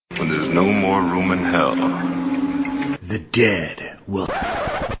no more room in hell. The dead will...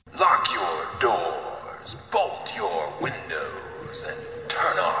 Lock your doors, bolt your windows, and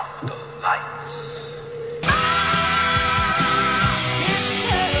turn off the lights.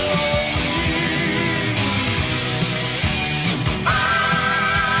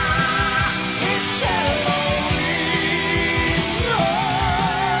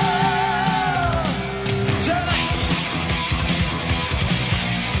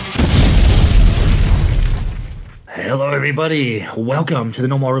 Hello, everybody. Welcome to the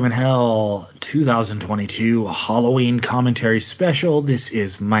No More Room in Hell 2022 Halloween commentary special. This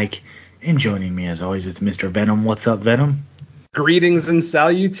is Mike, and joining me, as always, it's Mr. Venom. What's up, Venom? Greetings and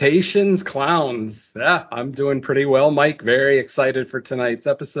salutations, clowns. Yeah, I'm doing pretty well, Mike. Very excited for tonight's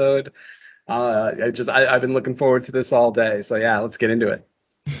episode. I've been looking forward to this all day. So yeah, let's get into it.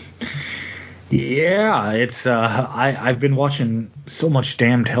 Yeah, it's I've been watching so much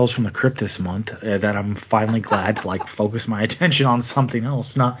damn Tales from the Crypt this month that I'm finally glad to focus my attention on something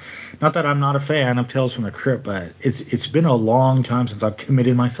else. Not that I'm not a fan of Tales from the Crypt, but it's been a long time since I've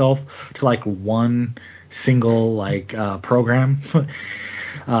committed myself to one single program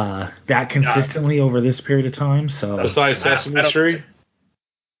that consistently over this period of time. So besides Sesame Street.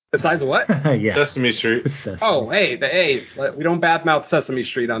 Besides what? Yeah. Sesame Street. Oh, hey, we don't badmouth Sesame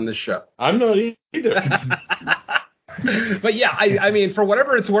Street on this show. I'm not either. But yeah, I mean, for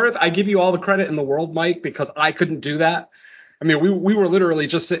whatever it's worth, I give you all the credit in the world, Mike, because I couldn't do that. I mean, we were literally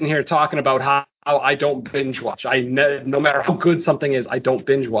just sitting here talking about how I don't binge watch. No matter how good something is, I don't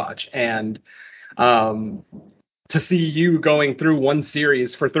binge watch. And to see you going through one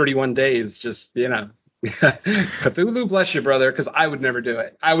series for 31 days, just, Cthulhu, bless you, brother, because I would never do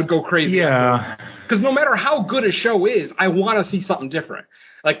it. I would go crazy. Yeah. Because no matter how good a show is, I want to see something different.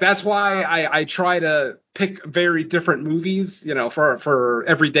 That's why I try to pick very different movies, for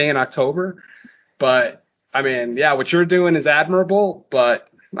every day in October. But, I mean, yeah, what you're doing is admirable, but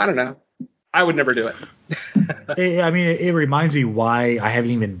I don't know. I would never do it. It reminds me why I haven't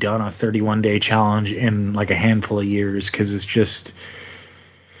even done a 31-day challenge in a handful of years, because it's just,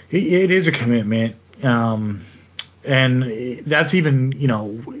 it is a commitment. And that's even,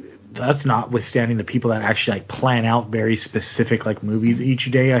 that's notwithstanding the people that actually plan out very specific movies each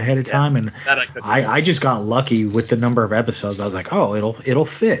day ahead of time. And I just got lucky with the number of episodes. I was like, oh, it'll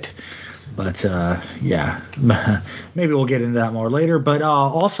fit. But yeah, maybe we'll get into that more later. But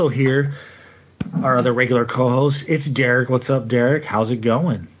also here, our other regular co-host, it's Derek. What's up, Derek? How's it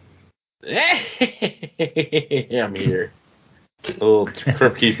going? I'm here. A little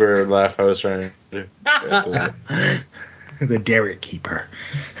Crypt Keeper laugh I was trying to do. The Derek Keeper.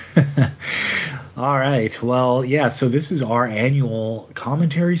 All right. Well, yeah, so this is our annual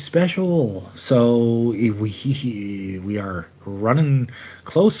commentary special. So we are running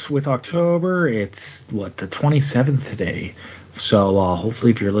close with October. It's, the 27th today. So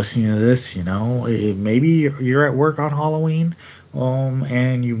hopefully if you're listening to this, maybe you're at work on Halloween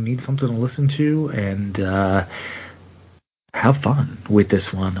and you need something to listen to, and have fun with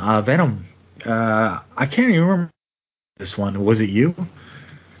this one. Venom, I can't even remember this one. Was it you?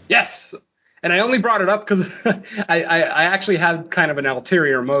 Yes. And I only brought it up because I actually had kind of an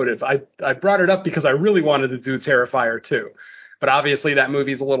ulterior motive. I brought it up because I really wanted to do Terrifier 2. But obviously that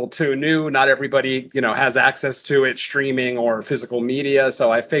movie's a little too new. Not everybody, has access to it, streaming or physical media.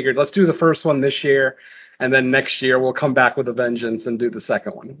 So I figured let's do the first one this year. And then next year we'll come back with a vengeance and do the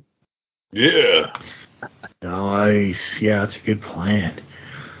second one. Yeah. Nice. Yeah, that's a good plan.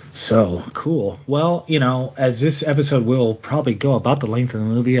 So, cool. Well, as this episode will probably go about the length of the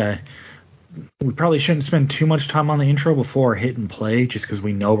movie, we probably shouldn't spend too much time on the intro before hitting play, just because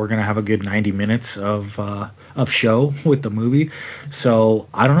we know we're going to have a good 90 minutes of show with the movie. So,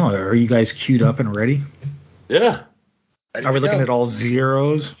 I don't know. Are you guys queued up and ready? Yeah. Are we looking at all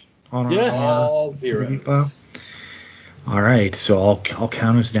zeros? All zeros. All right, so I'll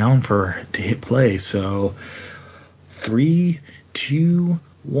count us down to hit play. So 3, 2,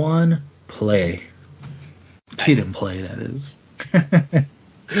 1, play. Hit and play, that is.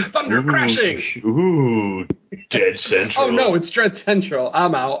 Thunder crashing. Ooh, Dead Central. Oh no, it's Dread Central.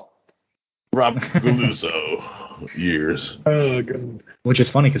 I'm out. Rob Galuzzo. Years. Oh god. Which is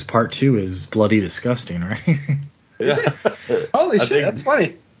funny because part 2 is bloody disgusting, right? Yeah. Holy shit, that's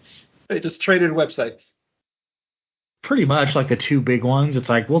funny. They just traded websites. Pretty much the two big ones. It's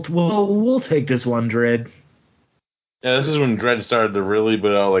we'll take this one, Dread. Yeah, this is when Dread started to really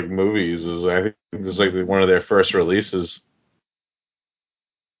put out movies. I think this is one of their first releases.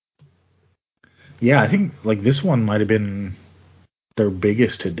 Yeah, I think this one might have been their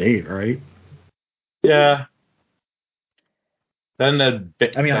biggest to date, right? Yeah. Then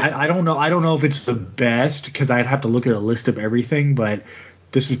that. I mean, I don't know. I don't know if it's the best because I'd have to look at a list of everything, but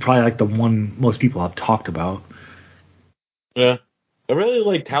this is probably like the one most people have talked about. Yeah, I really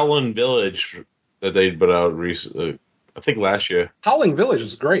liked Howlin' Village that they put out recently. I think last year. Howling Village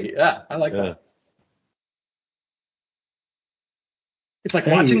is great. Yeah, I like that. It's like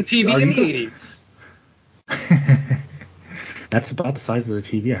watching TV in the 80s. That's about the size of the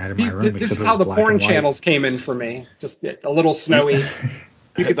TV I had in my room. This is how the porn channels came in for me. Just a little snowy.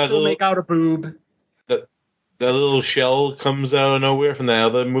 You could still make out a boob. That little shell comes out of nowhere from the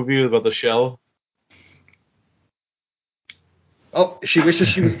other movie about the shell. Oh, she wishes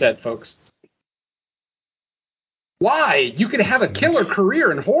she was dead, folks. Why? You could have a killer career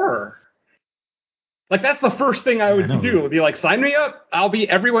in horror. Like, that's the first thing I would do. Would be like, sign me up. I'll be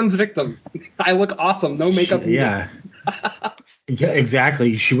everyone's victim. I look awesome. No makeup. Yeah. Yeah,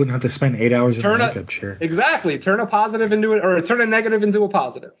 exactly. She wouldn't have to spend 8 hours in the makeup chair. Exactly. Turn a positive into it, or turn a negative into a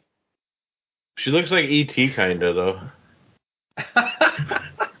positive. She looks like E.T. kind of, though.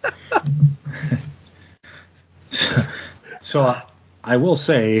 So I will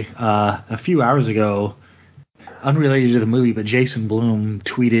say, a few hours ago, unrelated to the movie, but Jason Blum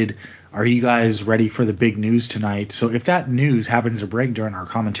tweeted, "Are you guys ready for the big news tonight?" So if that news happens to break during our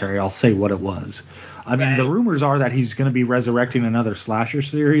commentary, I'll say what it was. I mean, the rumors are that he's going to be resurrecting another slasher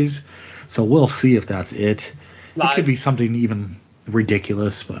series, so we'll see if that's it. It could be something even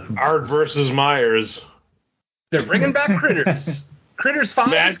ridiculous. But Art versus Myers. They're bringing back Critters. Critters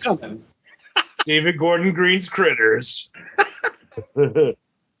 5 is coming. David Gordon Green's Critters.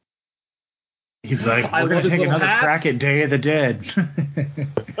 He's like, we're going to take another crack at Day of the Dead.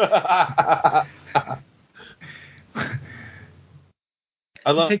 I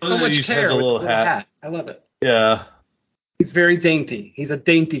love he takes so much care with a little hat. I love it. Yeah. He's very dainty. He's a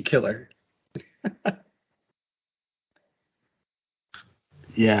dainty killer.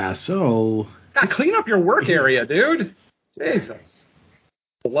 Yeah, so... God, clean up your work area, dude. Jesus.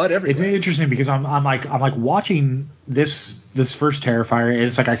 Blood everywhere. It's interesting because I'm like watching this first Terrifier, and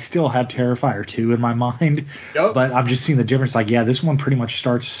it's like I still have Terrifier 2 in my mind, but I'm just seeing the difference. Like, yeah, this one pretty much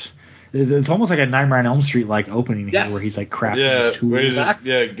starts. It's almost like a Nightmare on Elm Street like opening here, where he's like crafting his tools.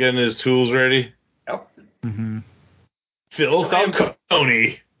 Getting his tools ready. Yep. Mm-hmm. Phil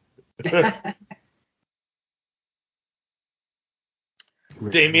Falcone.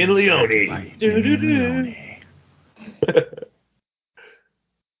 Damien Leone.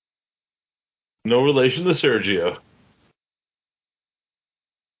 No relation to Sergio.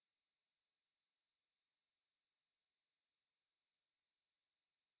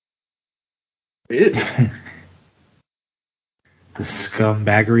 The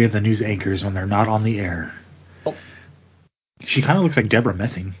scumbaggery of the news anchors when they're not on the air. Oh. She kind of looks like Deborah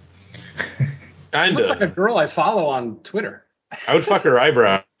Messing. Kinda. Looks like a girl I follow on Twitter. I would fuck her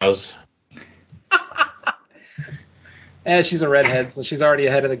eyebrows. And she's a redhead, so she's already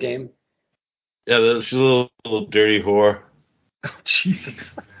ahead of the game. Yeah, she's a little dirty whore. Oh, Jesus.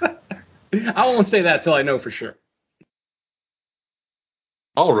 I won't say that till I know for sure.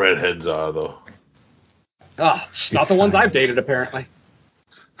 All redheads are, though. Oh, not the ones I've dated, apparently.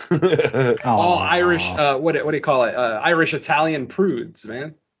 All Irish, what do you call it? Irish Italian prudes,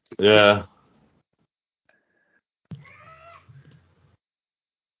 man. Yeah.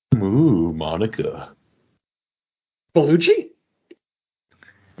 Ooh, Monica. Bellucci?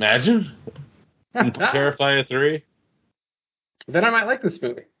 Imagine. Terrifier 3. Then I might like this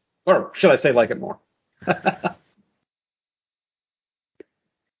movie. Or should I say like it more?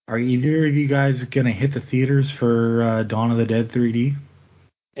 Are either of you guys going to hit the theaters for Dawn of the Dead 3D?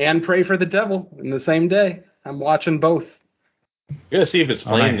 And Pray for the Devil in the same day. I'm watching both. You gotta see if it's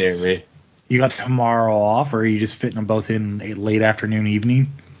playing near me. You got tomorrow off, or are you just fitting them both in a late afternoon, evening?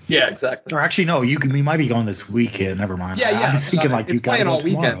 Yeah, exactly. Or actually, no, we might be going this weekend. Never mind. Yeah. I was thinking like you got to go tomorrow.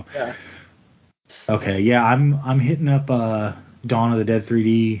 Weekend. Yeah. Okay, yeah, I'm hitting up Dawn of the Dead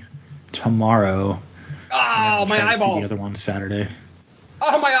 3D tomorrow. Oh, my eyeballs. See the other one Saturday.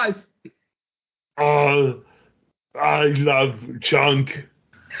 Oh, my eyes. Oh, I love Chunk.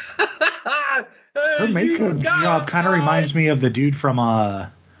 Her makeup job kind of reminds me of the dude from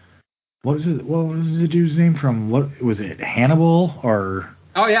what was the dude's name from? What was it? Hannibal or?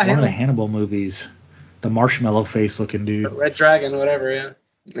 Oh yeah, one of the Hannibal movies. The marshmallow face looking dude. Red Dragon, whatever.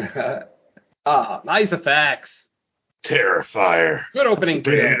 Yeah. Nice effects. Terrifier. Good opening.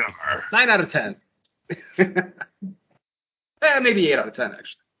 9 out of 10. Maybe 8 out of 10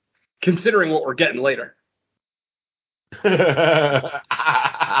 actually. Considering what we're getting later.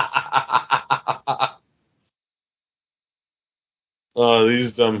 Oh,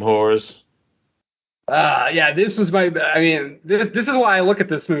 these dumb whores. Yeah, this was my. I mean, this is why I look at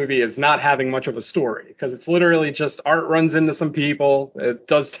this movie as not having much of a story, because it's literally just Art runs into some people, it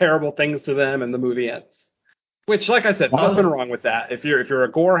does terrible things to them, and the movie ends. Which, like I said, nothing wrong with that. If you're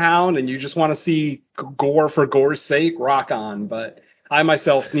a gore hound and you just want to see gore for gore's sake, rock on. But I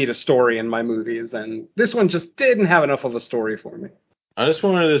myself need a story in my movies, and this one just didn't have enough of a story for me. I just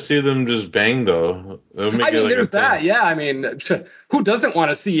wanted to see them just bang, though. I mean, there's that. Yeah, I mean, who doesn't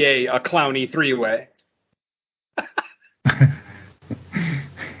want to see a clowny three-way?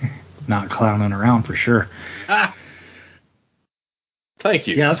 Not clowning around for sure. Thank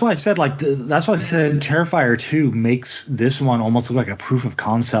you. Yeah, that's why I said Terrifier 2 makes this one almost look like a proof of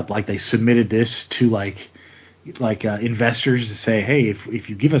concept. Like they submitted this to like investors to say, hey, if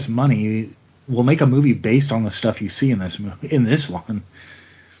you give us money, we'll make a movie based on the stuff you see in this one.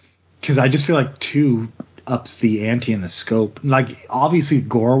 Because I just feel like 2 ups the ante in the scope. Like obviously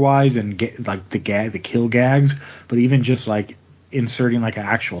gore wise and the kill gags, but even just like inserting like an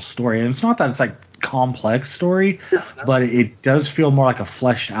actual story. And it's not that it's like complex story, but it does feel more like a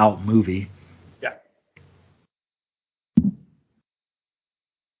fleshed out movie. Yeah.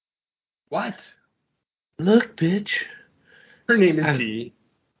 What? Look, bitch. Her name is Dee.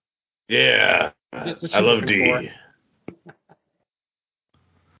 Yeah. I love Dee.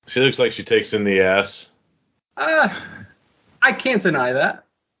 She looks like she takes in the ass. I can't deny that.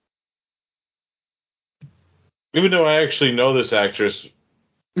 Even though I actually know this actress,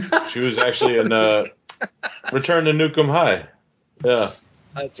 she was actually in Return to Nukem High. Yeah.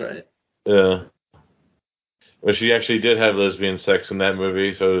 That's right. Yeah. But she actually did have lesbian sex in that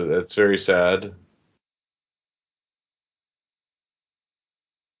movie, so that's very sad.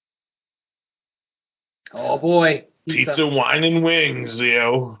 Oh, boy. Pizza, wine, and wings,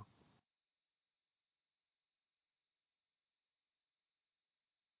 yo.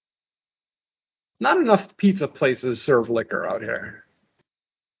 Not enough pizza places serve liquor out here.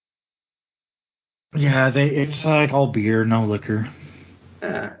 Yeah, it's like all beer, no liquor.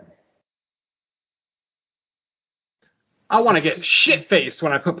 Yeah. I want to get shit-faced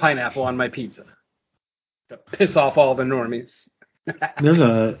when I put pineapple on my pizza to piss off all the normies. There's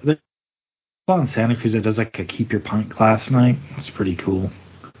on Santa Cruz that does like a keep your pint class night. It's pretty cool.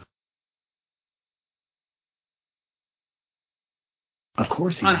 Of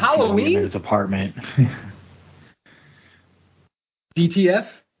course, he on Halloween in his apartment. DTF,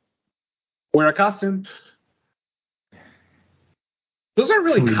 wear a costume. Those aren't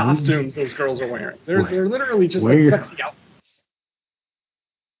really costumes those girls are wearing. They're literally just like sexy outfits.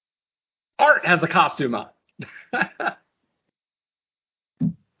 Art has a costume on.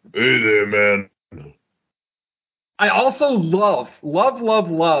 Hey there, man. I also love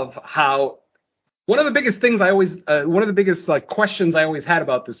how one of the biggest things one of the biggest like questions I always had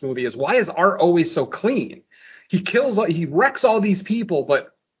about this movie is why is Art always so clean? He wrecks all these people,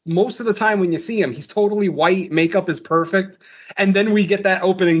 but most of the time when you see him, he's totally white, makeup is perfect, and then we get that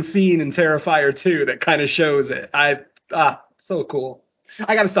opening scene in Terrifier 2 that kind of shows it. So cool.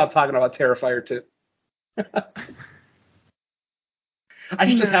 I got to stop talking about Terrifier 2. I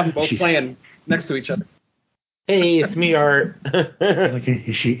should just have them both playing next to each other. Hey, it's me, Art. Like,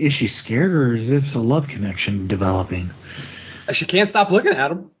 is she scared, or is this a love connection developing? She can't stop looking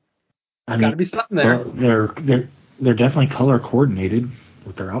at him. Got to be something there. Well, they're definitely color coordinated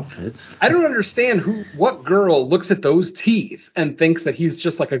with their outfits. I don't understand what girl looks at those teeth and thinks that he's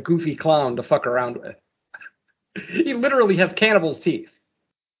just like a goofy clown to fuck around with. He literally has cannibal's teeth.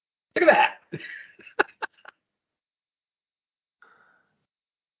 Look at that.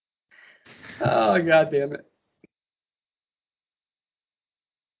 Oh, God damn it.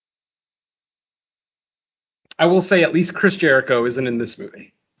 I will say at least Chris Jericho isn't in this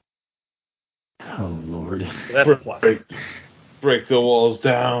movie. Oh, Lord. That's a plus. Break the walls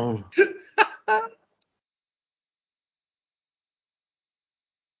down.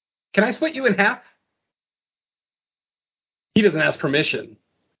 Can I split you in half? He doesn't ask permission.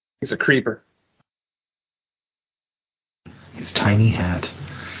 He's a creeper. His tiny hat.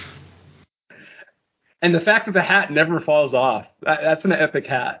 And the fact that the hat never falls off. That's an epic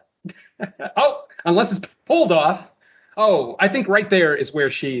hat. Oh, unless it's pulled off. Oh, I think right there is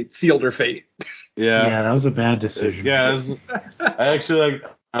where she sealed her fate. Yeah, that was a bad decision. Yeah, I actually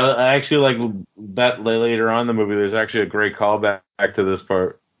like that later on in the movie. There's actually a great callback to this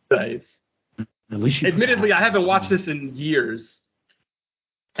part. Nice. At least admittedly, I haven't watched this in years,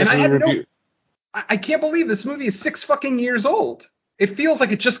 and I can't believe this movie is 6 fucking years old. It feels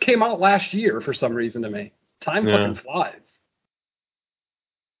like it just came out last year for some reason to me. Time fucking flies.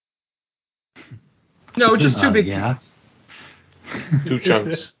 No, just 2 big pieces. 2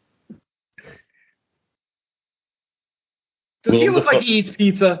 chunks. Does he Willem look like Dafoe- he eats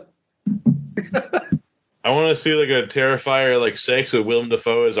pizza? I want to see like a Terrifier like 6 with Willem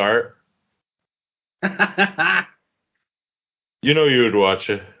Dafoe as art. You know you would watch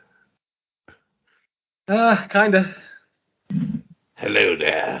it. Kinda. Hello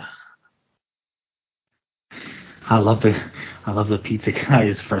there. I love the pizza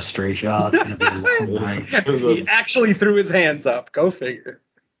guy's frustration. Oh, it's gonna be a long night. He actually threw his hands up. Go figure.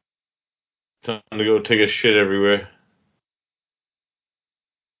 Time to go take a shit everywhere.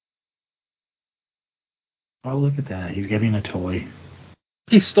 Oh, look at that. He's getting a toy.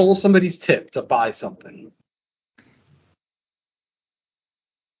 He stole somebody's tip to buy something.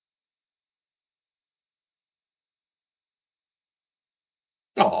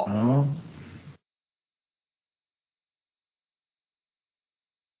 Oh, Oh.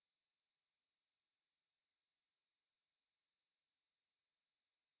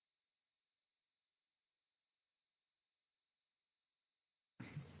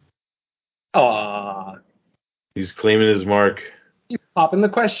 aw. He's claiming his mark. You popping the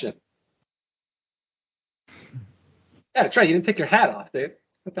question. Yeah, that's right. You didn't take your hat off, dude.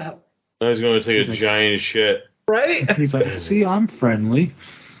 What the hell? Now he's going to take a He's like- giant shit. Right? He's like, see, I'm friendly.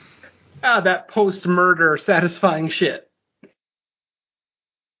 That post-murder satisfying shit.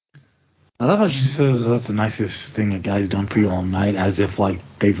 I love how she says that's the nicest thing a guy's done for you all night, as if like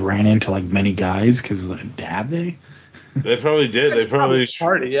they've ran into like many guys, because have they? They probably did. They probably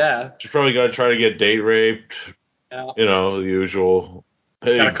party, yeah. she's probably got to try to get date raped. Yeah. You know, the usual.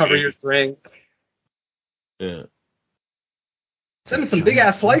 Hey, Gotta cover your drink. Yeah, Send them some big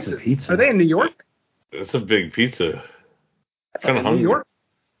ass Slice of slices. pizza. Are they in New York? that's a big pizza. I Kinda thought in hungry. New York.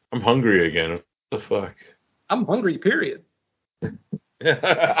 I'm hungry again. What the fuck? I'm hungry, period. And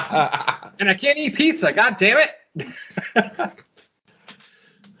I can't eat pizza. God damn it.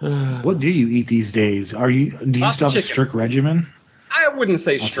 What do you eat these days? Do you Lots still of have a chicken. strict regimen? I wouldn't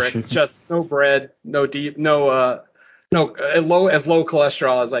say Lots of strict. chicken. Just no bread, no deep, no low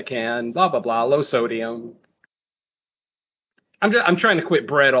cholesterol as I can. Blah blah blah. Low sodium. I'm trying to quit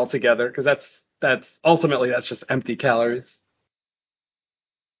bread altogether because that's ultimately just empty calories.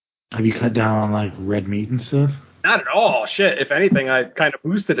 Have you cut down on like red meat and stuff? Not at all. Shit. If anything, I kind of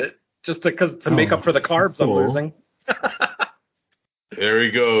boosted it just to make up for the carbs cool. I'm losing. There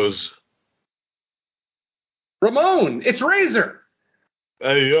he goes. Ramon, it's Razor.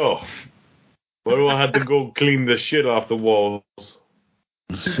 Hey yo. Why do I have to go clean the shit off the walls?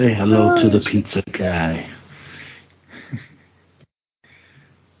 Say hello to the pizza guy.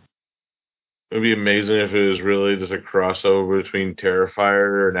 It'd be amazing if it was really just a crossover between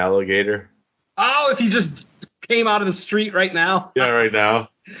Terrifier and Alligator. Oh, if he just came out of the street right now. Yeah, right now.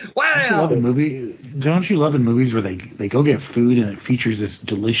 Don't you love a Wow. movie? Don't you love in movies where they go get food and it features this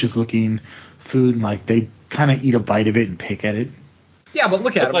delicious looking food and like they kind of eat a bite of it and pick at it? Yeah, but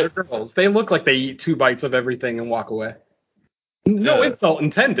look at them. That's They're girls. They look like they eat 2 bites of everything and walk away. No Yeah. insult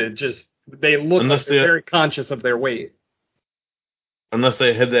intended. Just they look Unless like they're they- very conscious of their weight. Unless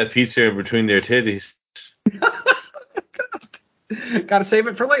they had that pizza in between their titties. Got to save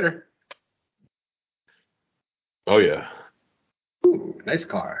it for later. Oh yeah. Ooh, nice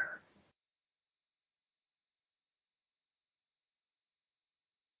car.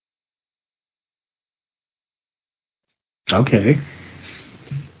 Okay.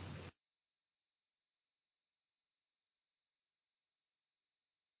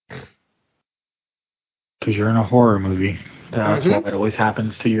 Because you're in a horror movie. That's Mhm. what always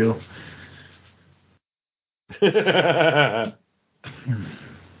happens to you.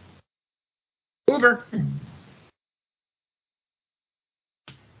 Uber.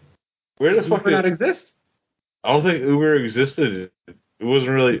 Where the Does fuck Uber not did, exist? I don't think Uber existed. It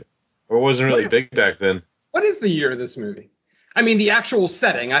wasn't really big back then. What is the year of this movie? I mean, the actual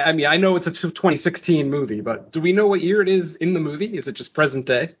setting. I mean, I know it's a 2016 movie, but do we know what year it is in the movie? Is it just present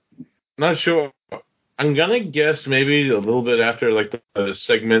day? Not sure. I'm gonna guess maybe a little bit after like the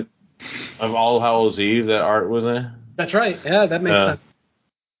segment of All Hallows Eve that Art was in. That's right. Yeah, that makes sense.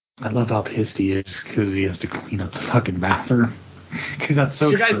 I love how pissed he is because he has to clean up the fucking bathroom. Because that's so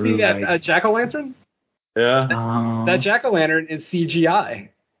Did you guys true. see that like, jack-o'-lantern? Yeah. That jack-o'-lantern is CGI.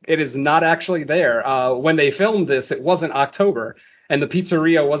 It is not actually there. When they filmed this, it wasn't October, and the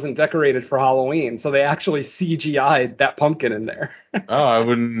pizzeria wasn't decorated for Halloween, so they actually CGI'd that pumpkin in there. Oh, I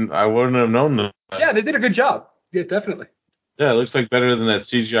wouldn't have known that. Yeah, they did a good job. Yeah, definitely. Yeah, it looks like better than that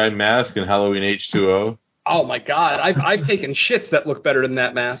CGI mask in Halloween H2O. Oh my God, I've taken shits that look better than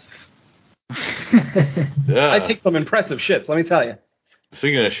that mask. Yeah. I take some impressive shits, let me tell you.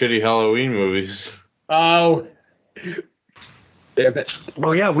 Speaking of shitty Halloween movies. Oh, Damn it.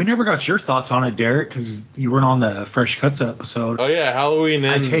 Well, yeah, we never got your thoughts on it, Derek, because you weren't on the Fresh Cuts episode. Oh yeah, Halloween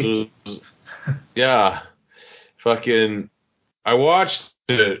Ends was yeah. Fucking I watched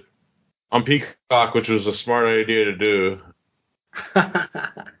it on Peacock, which was a smart idea to do.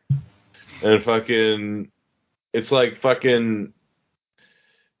 And fucking it's like fucking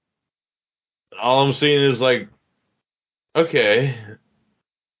all I'm seeing is like okay.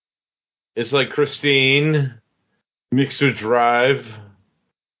 It's like Christine mixed with Drive,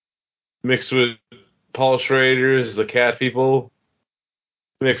 mixed with Paul Schrader's The Cat People,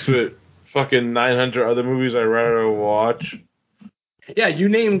 mixed with fucking 900 other movies I'd rather watch. Yeah, you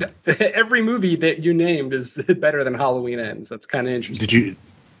named every movie that you named is better than Halloween Ends. That's kind of interesting.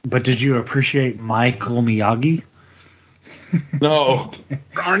 Did you appreciate Michael Miyagi? No.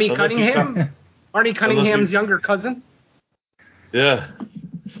 Arnie Cunningham? Arnie Cunningham's younger cousin? Yeah.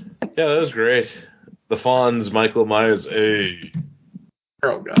 Yeah, that was great. The Fonz, Michael Myers,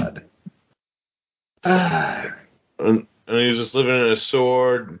 Oh, God. And he was just living in a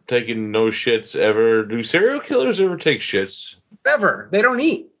sword, taking no shits ever. Do serial killers ever take shits? Never. They don't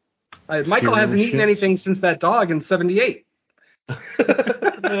eat. Michael hasn't eaten anything since that dog in 78.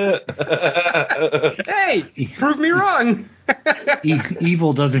 Hey, prove me wrong.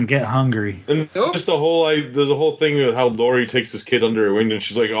 Evil doesn't get hungry. And just there's a whole thing of how Laurie takes this kid under her wing, and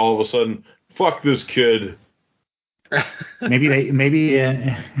she's like, all of a sudden, fuck this kid. Maybe they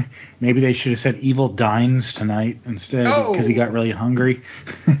should have said Evil dines tonight instead because he got really hungry.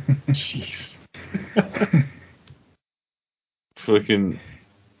 Jeez. Fucking.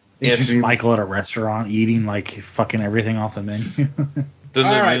 It's just Michael at a restaurant eating like fucking everything off the menu. All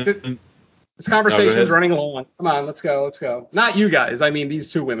right, this conversation's running long. Come on, let's go. Not you guys. I mean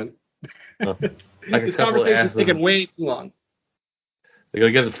these two women. This conversation's taking way too long. They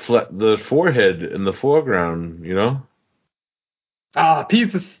gotta get the forehead in the foreground, you know?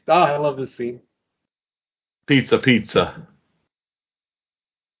 Pizza. I love this scene. Pizza.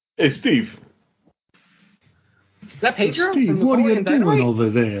 Hey, Steve. Is that Pedro? Steve, what are you doing over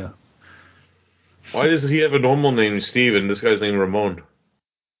there? Why does he have a normal name, Steve, and this guy's name Ramon?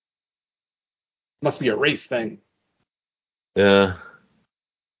 Must be a race thing. Yeah.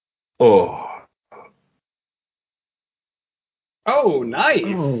 Oh, nice.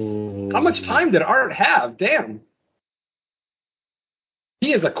 Oh. How much time did Art have? Damn.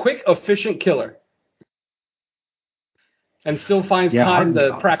 He is a quick, efficient killer. And still finds time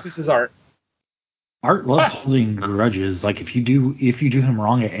to practice his art. Art loves holding grudges. Like if you do him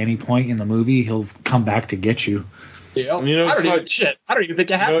wrong at any point in the movie, he'll come back to get you. Yeah, I don't even think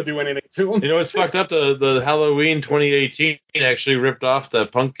you have to do anything to him. You know, it's fucked up. The Halloween 2018 actually ripped off the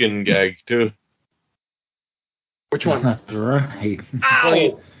pumpkin gag too. Which one? That's right.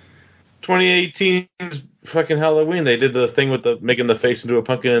 Ow! 2018's fucking Halloween. They did the thing with making the face into a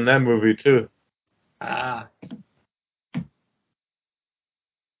pumpkin in that movie too.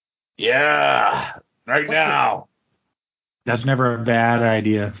 Yeah. Right now. That's never a bad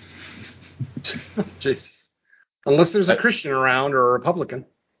idea. Jesus. Unless there's a Christian around or a Republican.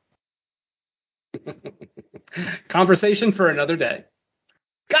 Conversation for another day.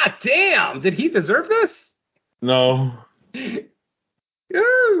 God damn! Did he deserve this? No.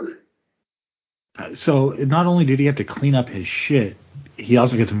 Ooh. So not only did he have to clean up his shit, he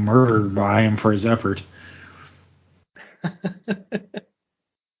also gets murdered by him for his effort.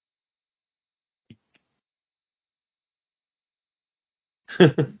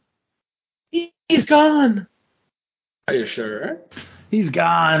 He's gone. Are you sure? He's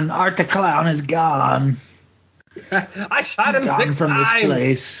gone. Art the Clown is gone. I shot him gone 6 from times. this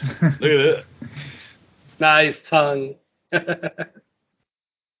place. Look at that. Nice tongue.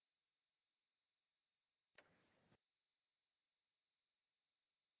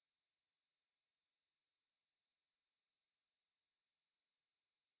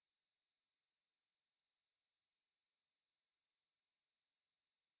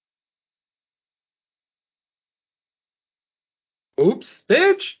 Oops,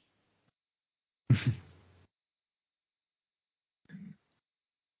 bitch.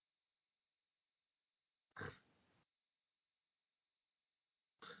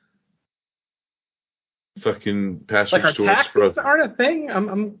 Fucking Patrick Like our Stewart's taxis brother. aren't a thing?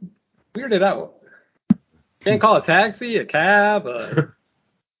 I'm weirded out. Can't call a taxi, a cab,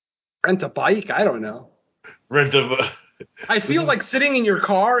 rent a bike. I don't know. Rent a. I feel like sitting in your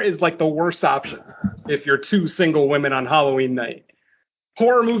car is like the worst option if you're two single women on Halloween night.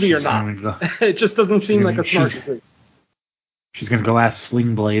 Horror movie or not. It just doesn't seem like a smart decision. She's going to go ask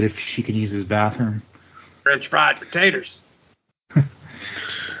Sling Blade if she can use his bathroom. French fried potatoes.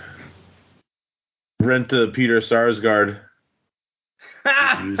 Rent a Peter Sarsgaard.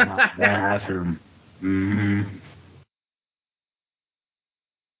 Use my bathroom. Mm-hmm.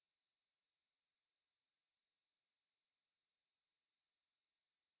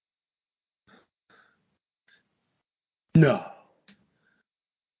 No.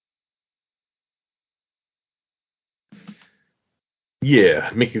 Yeah,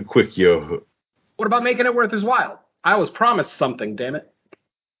 make it quick, yo. What about making it worth his while? I was promised something, damn it.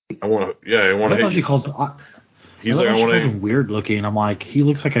 I want to I love how hit she you. calls. He's I like, love I how she want calls to. him weird looking. I'm like, he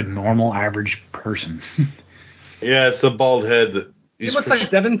looks like a normal, average person. Yeah, it's the bald head. He looks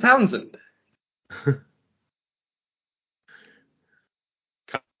like Devin Townsend.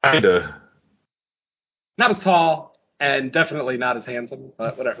 Kinda. Not as tall, and definitely not as handsome,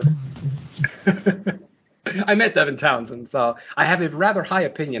 but whatever. I met Devin Townsend, so I have a rather high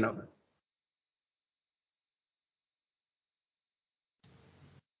opinion of him.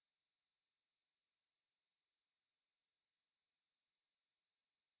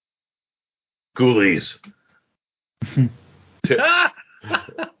 Ghoulies.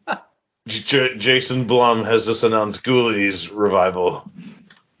 Jason Blum has just announced Ghoulies revival.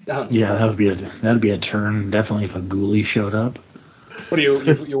 Yeah, that'd be a turn. Definitely if a ghoulie showed up. What are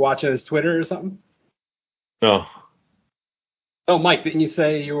you watching his Twitter or something? No. Oh, Mike, didn't you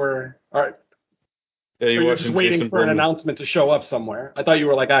say you were? Or Yeah, you you're just watching waiting Jason for an Blum? announcement to show up somewhere? I thought you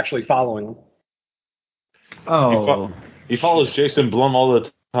were like actually following him. Oh, He follows Jason Blum all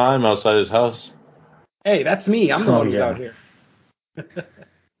the time outside his house. Hey, that's me. I'm the one who's yeah. out here.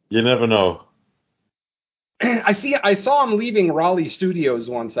 You never know. I saw him leaving Raleigh Studios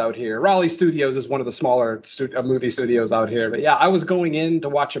once out here. Raleigh Studios is one of the smaller movie studios out here. But yeah, I was going in to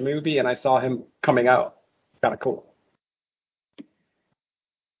watch a movie and I saw him coming out. Kind of cool.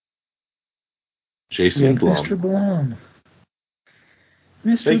 Jason Blum. Mr. Blum.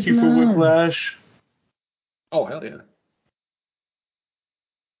 Mr. Thank you for Blum. Whiplash. Oh, hell yeah.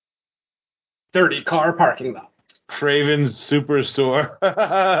 Dirty car parking lot. Craven's Superstore.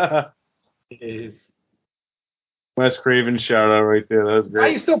 Jeez. Wes Craven shout out right there. That was Why are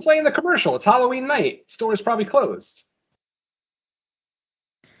you great. still playing the commercial? It's Halloween night. Store is probably closed.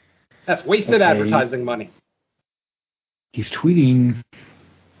 That's wasted Okay. advertising money. He's tweeting.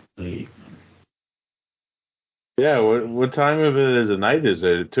 Wait. Yeah, what time of it is the night is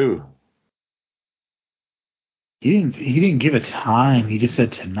it too? He didn't give a time. He just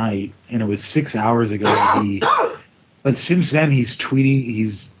said tonight, and it was 6 hours ago. But since then he's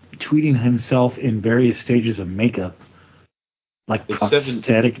tweeting himself in various stages of makeup, like It's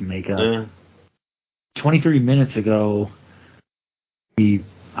prosthetic makeup. Yeah. 23 minutes ago,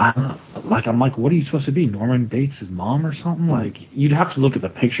 I'm like, what are you supposed to be, Norman Bates' mom or something? Like, you'd have to look at the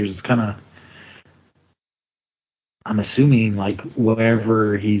pictures. It's kind of, I'm assuming like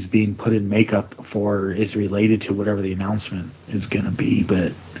whatever he's being put in makeup for is related to whatever the announcement is going to be,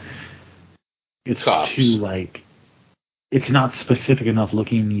 but it's Cops. too like, it's not specific enough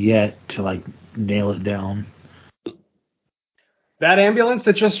looking yet to like nail it down. That ambulance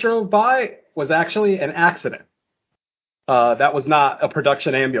that just drove by was actually an accident. That was not a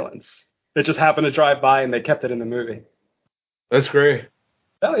production ambulance. It just happened to drive by and they kept it in the movie. That's great.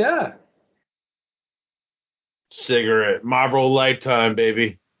 Oh, yeah. Cigarette. Marlboro Lifetime,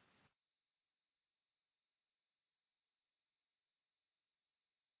 baby.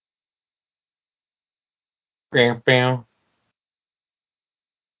 Bam, bam.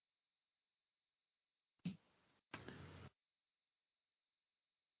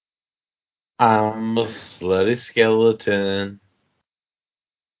 I'm a slutty skeleton.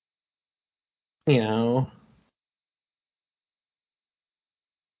 You know.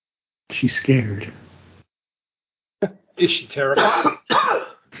 She's scared. Is she terrified? I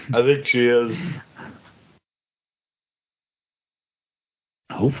think she is.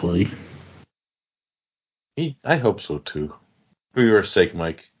 Hopefully. I hope so too. For your sake,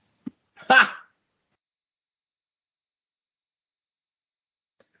 Mike. Ha!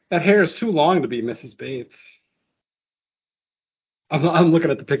 That hair is too long to be Mrs. Bates. I'm looking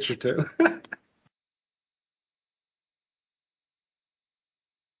at the picture too.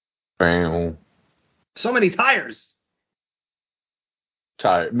 Bam. So many tires.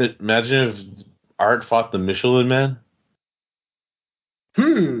 Imagine if Art fought the Michelin Man.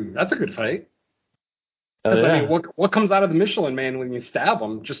 That's a good fight. Oh, yeah. I mean, what comes out of the Michelin Man when you stab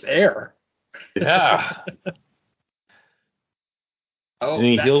him? Just air. Yeah. Oh, Then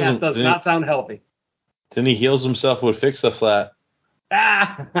he that heals cat him- does then not sound healthy. Then he heals himself with Fix-A-Flat.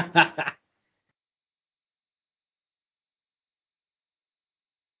 Ah!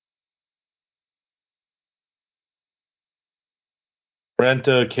 Brent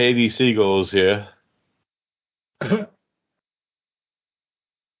Katie Siegel is here.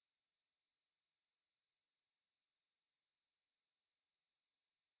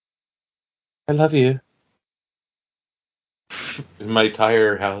 I love you. In my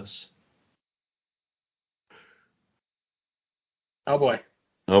tire house. Oh boy.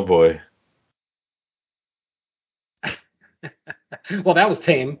 Oh boy. Well, that was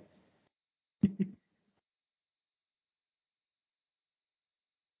tame.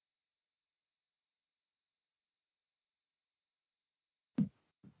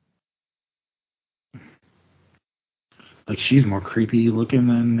 Like, she's more creepy looking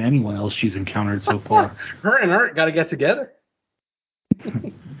than anyone else she's encountered so far. Her and Art got to get together.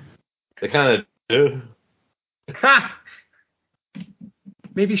 They kind of do. Ha!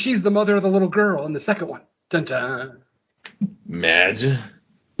 Maybe she's the mother of the little girl in the second one. Dun dun. Madge.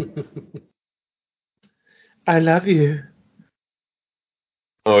 I love you.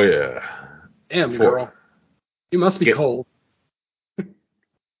 Oh, yeah. Damn, girl. You must be cold.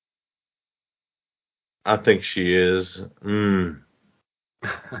 I think she is. Love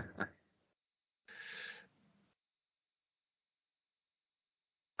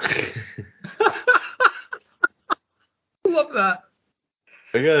that.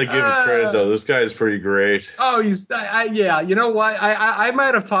 I gotta give him credit though. This guy's pretty great. Oh, yeah. You know what? I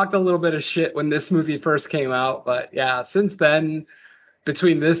might have talked a little bit of shit when this movie first came out, but yeah, since then,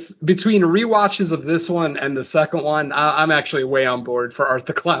 between rewatches of this one and the second one, I'm actually way on board for Art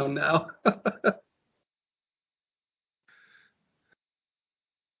the Clown now.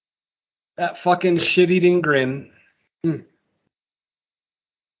 That fucking shit-eating grin.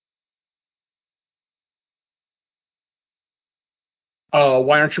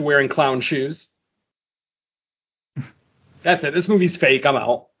 Why aren't you wearing clown shoes? That's it. This movie's fake. I'm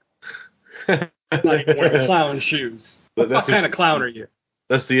out. Not even wearing clown shoes. What kind of clown are you?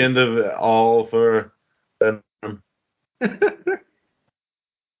 That's the end of it all for them.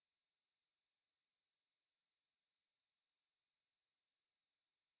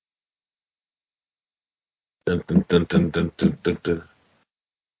 Dun, dun, dun, dun, dun, dun, dun, dun.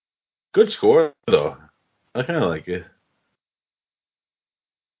 Good score though. I kind of like it.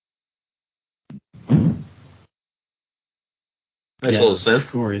 Nice little The synth.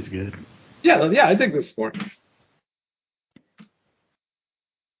 score is good. Yeah, I dig this score.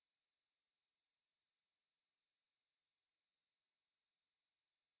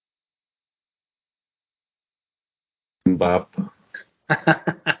 Bop.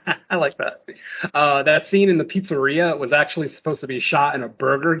 I like that. That scene in the pizzeria was actually supposed to be shot in a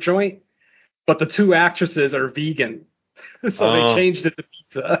burger joint, but the two actresses are vegan, so they changed it to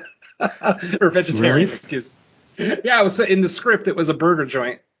pizza or vegetarian. Really? Excuse me. Yeah, it was in the script. It was a burger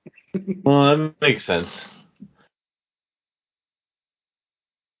joint. Well, that makes sense.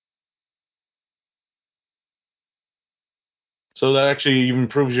 So that actually even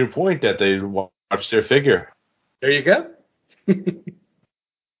proves your point that they watched their figure. There you go.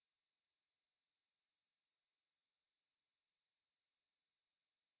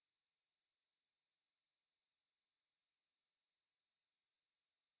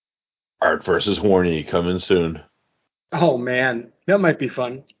 Art versus Horny coming soon. Oh man, that might be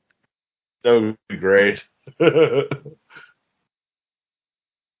fun. That would be great.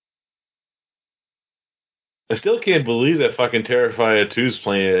 I still can't believe that fucking Terrifier 2 is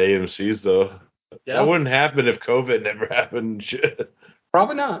playing at AMC's though. Yeah. That wouldn't happen if COVID never happened. Shit.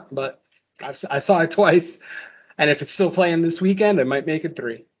 Probably not, but I saw it twice, and if it's still playing this weekend, I might make it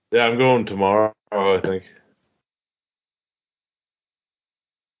 3. Yeah, I'm going tomorrow, I think.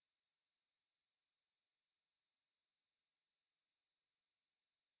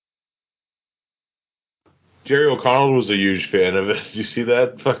 Jerry O'Connell was a huge fan of it. Did you see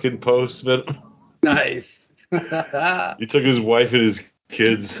that fucking post, man? Nice. He took his wife and his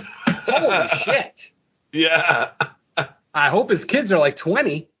kids. Holy shit. Yeah. I hope his kids are like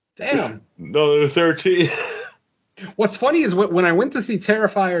 20. Damn. No, they're 13. What's funny is when I went to see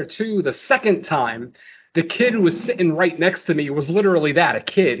Terrifier 2 the second time, the kid who was sitting right next to me was literally that, a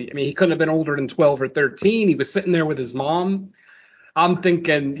kid. I mean, he couldn't have been older than 12 or 13. He was sitting there with his mom. I'm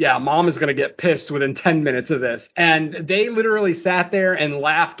thinking, yeah, mom is going to get pissed within 10 minutes of this. And they literally sat there and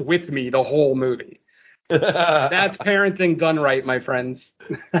laughed with me the whole movie. That's parenting done right, my friends.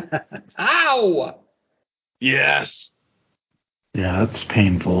 Ow! Yes. Yeah, that's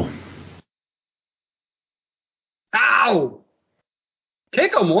painful. Ow!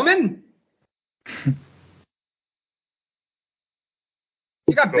 Kick him, woman!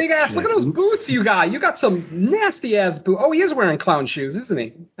 You got big ass. Look at those boots you got. You got some nasty ass boots. Oh, he is wearing clown shoes, isn't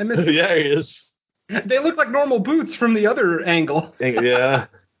he? I missed it. Yeah, he is. They look like normal boots from the other angle. Yeah.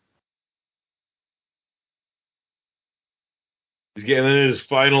 He's getting in his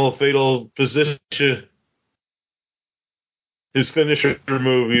final fatal position. His finisher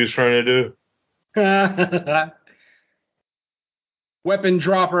move he was trying to do. Weapon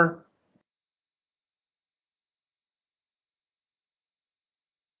dropper.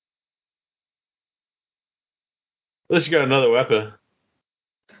 At least you got another weapon.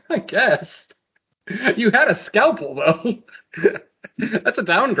 I guess. You had a scalpel, though. That's a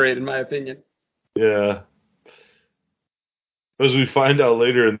downgrade, in my opinion. Yeah. As we find out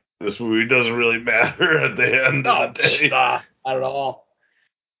later in this movie, it doesn't really matter at the end of the day. Not at all.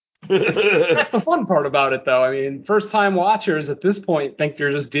 That's the fun part about it, though. I mean, first-time watchers at this point think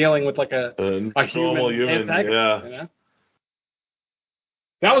they're just dealing with like a normal human. antagonist. Yeah. You know?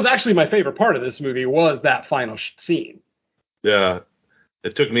 That was actually my favorite part of this movie, was that final scene. Yeah.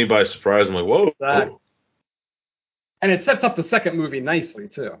 It took me by surprise. I'm like, whoa. Exactly. And it sets up the second movie nicely,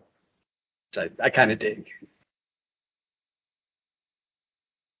 too. Which I kind of dig.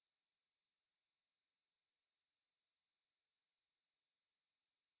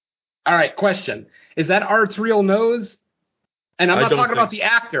 All right, question. Is that Art's real nose? And I'm not talking about the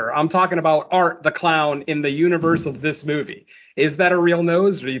actor. I'm talking about Art, the clown, in the universe of this movie. Is that a real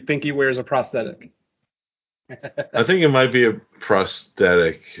nose, or do you think he wears a prosthetic? I think it might be a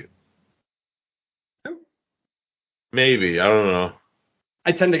prosthetic. Maybe. I don't know.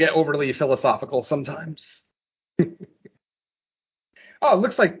 I tend to get overly philosophical sometimes. Oh, it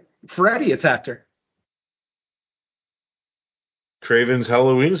looks like Freddy attacked her. Craven's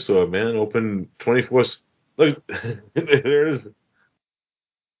Halloween store, man. Open 24. Look, there it is.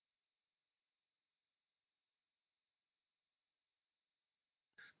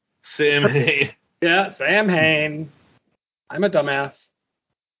 Sam Hain. Yeah, Sam Hain. I'm a dumbass.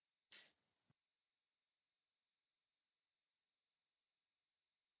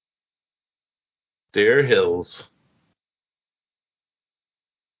 Dare Hills.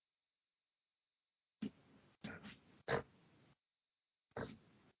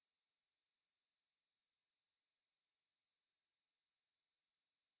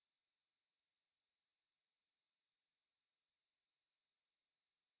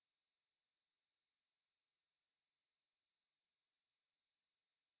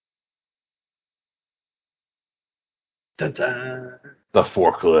 Dun-dun. The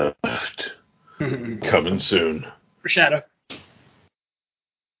forklift. Coming soon. For Shadow.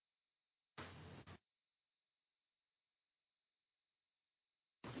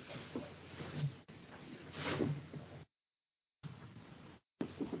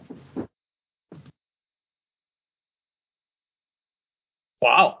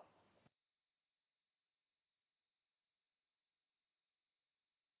 Wow.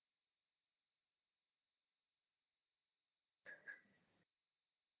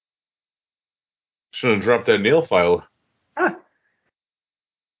 Should have dropped that nail file. Huh.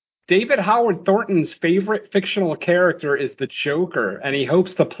 David Howard Thornton's favorite fictional character is the Joker, and he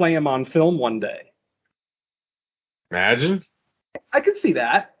hopes to play him on film one day. Imagine. I could see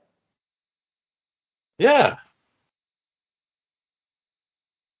that. Yeah.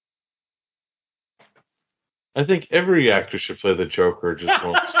 I think every actor should play the Joker just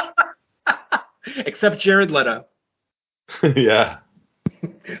once. Except Jared Leto. Yeah.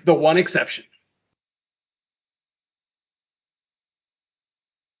 The one exception.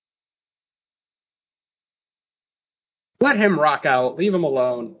 Let him rock out. Leave him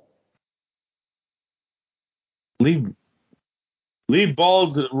alone. Leave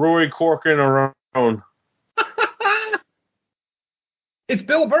bald Rory Corkin alone. It's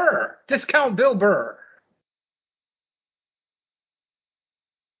Bill Burr. Discount Bill Burr.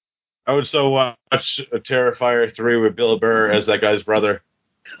 I would so watch a Terrifier 3 with Bill Burr as that guy's brother.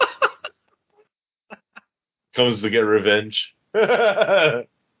 Comes to get revenge.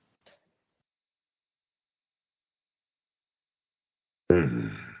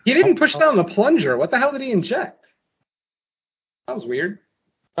 He didn't push down the plunger. What the hell did he inject? That was weird.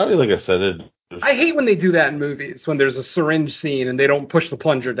 Probably like I said it. I hate when they do that in movies, when there's a syringe scene and they don't push the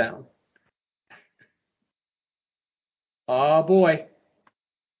plunger down. Oh, boy.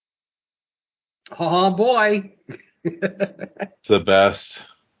 Oh, boy. It's the best.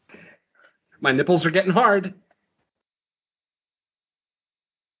 My nipples are getting hard.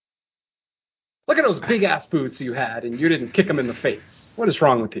 Look at those big-ass boots you had, and you didn't kick them in the face. What is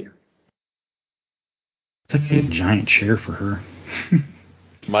wrong with you? It's like a giant chair for her.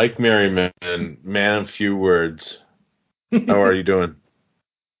 Mike Merriman, man of few words. How are you doing?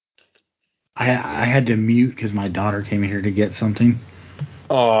 I had to mute because my daughter came in here to get something.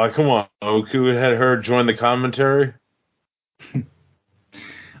 Oh, come on. Could we have her join the commentary?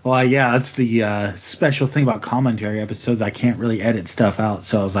 Well, yeah, that's the special thing about commentary episodes. I can't really edit stuff out,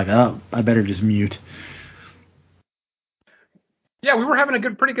 so I was like, oh, I better just mute. Yeah, we were having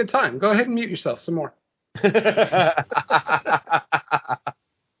a pretty good time. Go ahead and mute yourself some more. This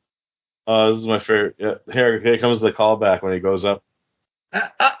is my favorite. Yeah, here comes the callback when he goes up.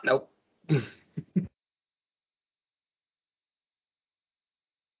 Nope.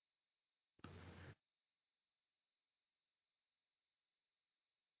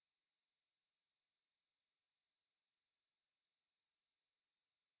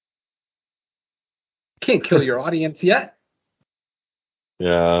 Can't kill your audience yet.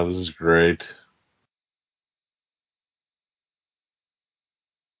 Yeah, this is great.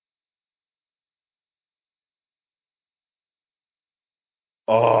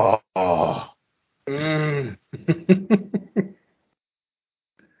 Oh. Mm.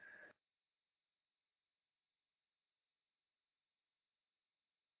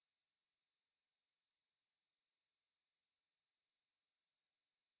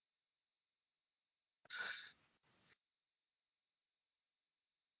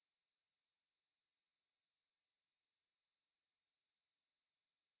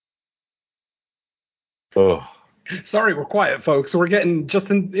 Oh. Sorry, we're quiet, folks. We're getting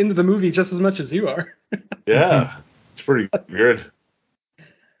into the movie just as much as you are. Yeah, it's pretty good.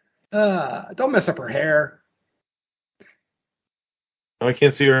 Don't mess up her hair. I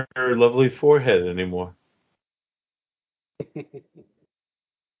can't see her lovely forehead anymore.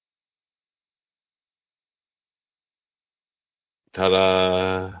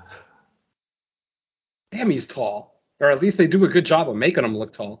 Ta-da! Damn, he's tall. Or at least they do a good job of making him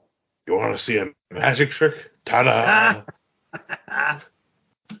look tall. You want to see a magic trick? Ta-da!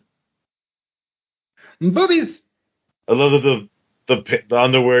 Boobies! I love that the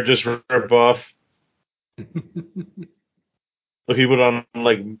underwear just rip off. Look, he put on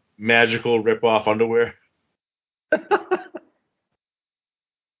like magical rip off underwear.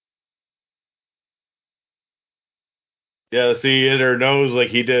 Yeah, see, in her nose like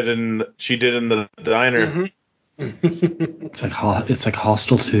she did in the diner. Mm-hmm. It's like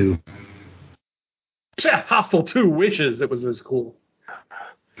Hostel 2. Yeah, Hostel 2 wishes it was as cool.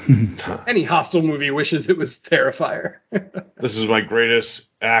 Any Hostel movie wishes it was Terrifier. This is my greatest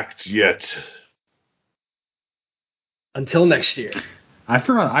act yet. Until next year. I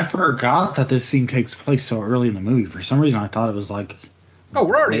forgot that this scene takes place so early in the movie. For some reason, I thought it was like. Oh,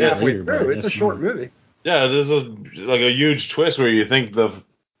 we're already halfway later, through. It's a short movie. Yeah, there's a huge twist where you think who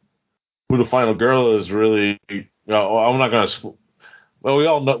the final girl is really. I'm not gonna. Well,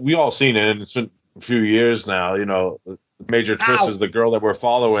 we all seen it, and it's been a few years now. You know, the major twist is the girl that we're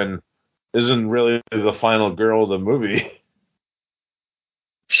following isn't really the final girl of the movie.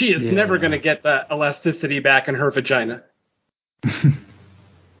 She is never going to get that elasticity back in her vagina.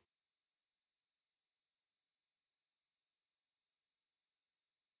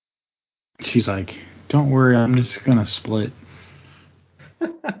 She's like, "Don't worry, I'm just gonna split.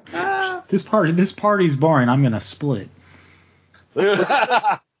 This party's boring. I'm gonna split."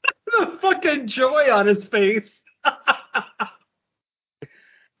 The fucking joy on his face.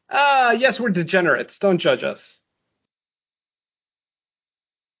 Yes, we're degenerates. Don't judge us.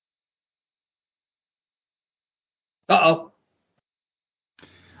 Uh-oh.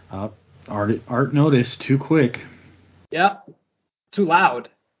 Art noticed too quick. Yep. Too loud.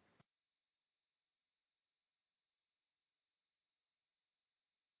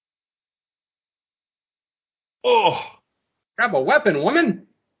 Oh. Grab a weapon, woman.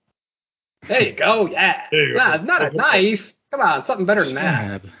 There you go. Yeah. Not a knife. Come on, something better than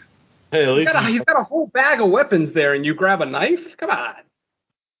that. Hey, at least he's got a whole bag of weapons there, and you grab a knife? Come on.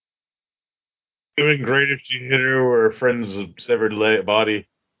 It would have been great if she hit her where her friend's severed body.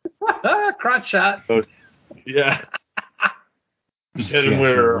 Crotch shot. Oh, yeah. Just hit him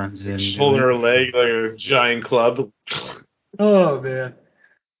with her, pulling her leg like a giant club. Oh, man.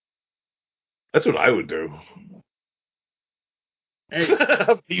 That's what I would do. Hey.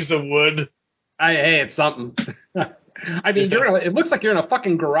 A piece of wood. Hey, it's something. I mean, it looks like you're in a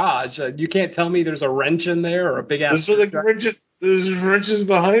fucking garage. You can't tell me there's a wrench in there or a big ass. There's wrenches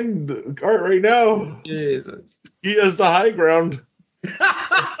behind Art right now. Jesus. He has the high ground.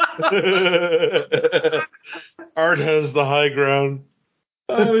 Art has the high ground.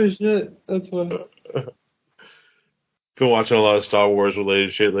 Oh shit, that's funny. Been watching a lot of Star Wars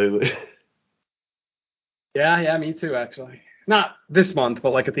related shit lately. Yeah, me too, actually. Not this month,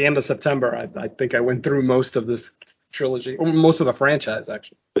 but like at the end of September, I think I went through most of the trilogy, or most of the franchise,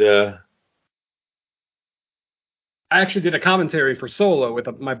 actually. Yeah. I actually did a commentary for Solo with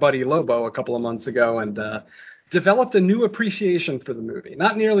my buddy Lobo a couple of months ago, and developed a new appreciation for the movie.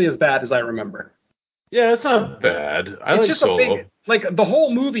 Not nearly as bad as I remember. Yeah, it's not bad. I it's like just Solo. the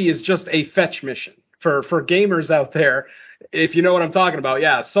whole movie is just a fetch mission for gamers out there, if you know what I'm talking about,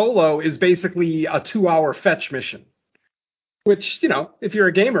 yeah, Solo is basically a 2-hour fetch mission. Which, if you're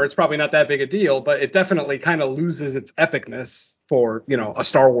a gamer, it's probably not that big a deal, but it definitely kind of loses its epicness for, a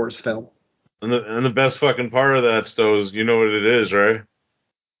Star Wars film. And the best fucking part of that, though, is you know what it is, right?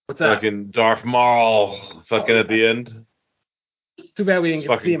 What's that? Fucking Darth Maul, fucking at the end. Too bad we didn't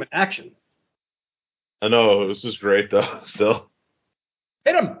get to see him in action. I know, this is great, though, still.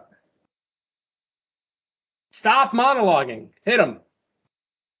 Hit him! Stop monologuing. Hit him.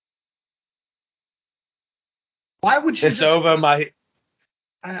 Why would you It's over, mate.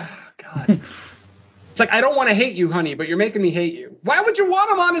 Oh, God. It's like, I don't want to hate you, honey, but you're making me hate you. Why would you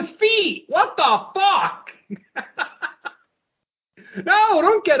want him on his feet? What the fuck? No,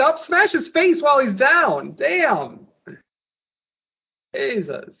 don't get up. Smash his face while he's down. Damn.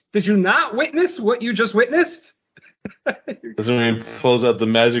 Jesus. Did you not witness what you just witnessed? That's when he pulls out the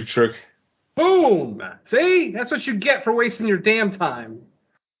magic trick. Boom. See? That's what you get for wasting your damn time.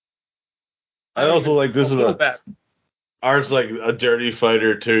 I also like this one. Art's like a dirty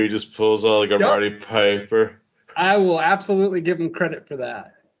fighter too. He just pulls out like a Roddy Piper. I will absolutely give him credit for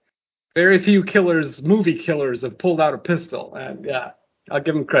that. Very few movie killers, have pulled out a pistol, and yeah, I'll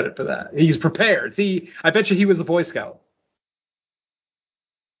give him credit for that. He's prepared. I bet you he was a Boy Scout.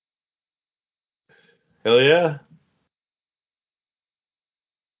 Hell yeah!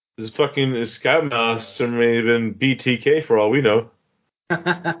 His Scoutmaster may have been BTK for all we know.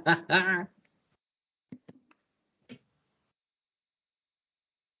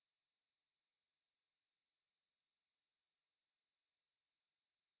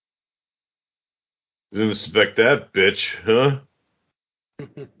 Didn't expect that, bitch, huh?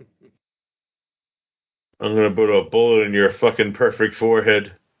 I'm gonna put a bullet in your fucking perfect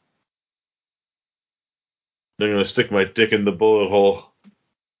forehead. I'm gonna stick my dick in the bullet hole.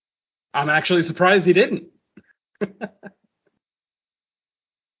 I'm actually surprised he didn't.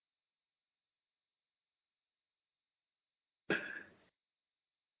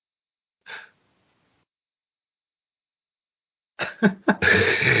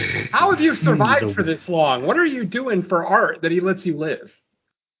 How have you survived for this long? What are you doing for art that he lets you live?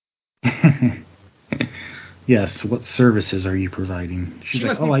 Yes, what services are you providing? She's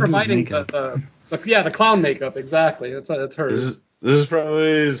like, I do makeup. The clown makeup, exactly. That's hers. This is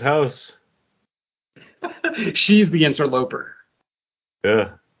probably his house. She's the interloper.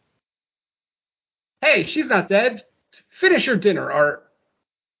 Yeah. Hey, she's not dead. Finish your dinner, Art.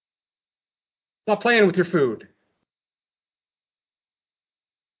 Stop playing with your food.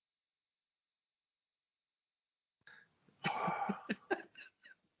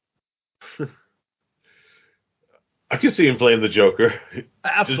 I can see him playing the Joker.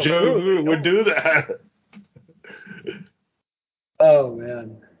 Absolutely. The Joker would do that. Oh,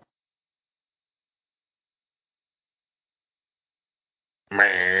 man.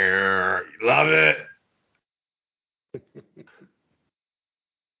 Love it.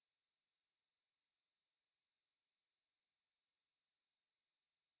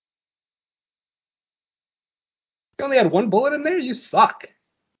 You only had one bullet in there? You suck.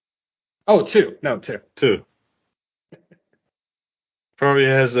 Oh, two. No, two. Two. Probably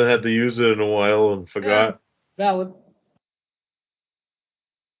hasn't had to use it in a while and forgot. Yeah, valid.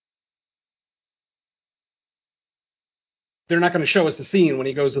 They're not going to show us the scene when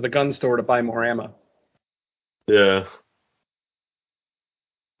he goes to the gun store to buy more ammo. Yeah.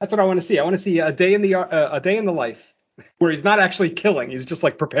 That's what I want to see. I want to see a day in the life where he's not actually killing. He's just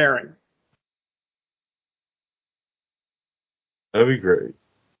like preparing. That'd be great.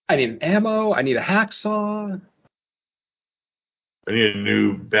 I need an ammo. I need a hacksaw. I need a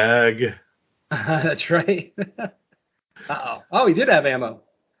new bag. That's right. Uh-oh. Oh, he did have ammo.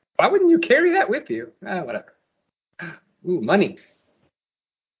 Why wouldn't you carry that with you? Whatever. Ooh, money.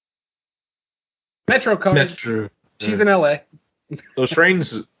 Metro card. Metro. She's in LA. So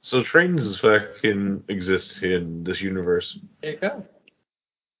trains fucking exist in this universe. There you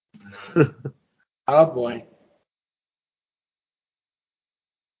go. Oh boy.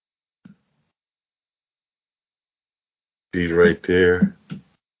 Be right there.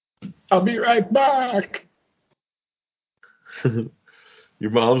 I'll be right back.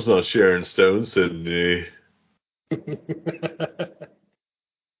 Your mom's not Sharon Stone, Sydney.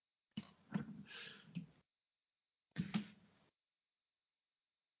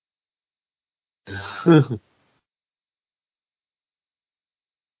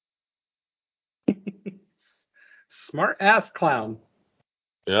 Smart ass clown.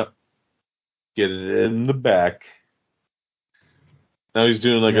 Yep. Get it in the back. Now he's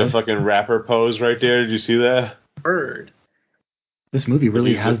doing like a fucking rapper pose right there. Did you see that? Bird. This movie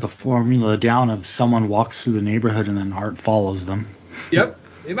really He's has a- the formula down of someone walks through the neighborhood and then Art follows them. Yep,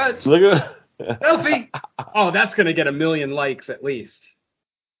 pretty much. Look at Selfie. Oh, that's gonna get 1 million likes at least.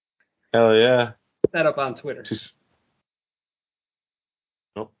 hell yeah. Put that up on Twitter. Just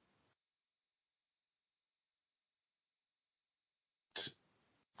nope.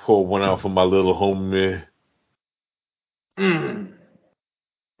 Pull one out for my little homie. Mm.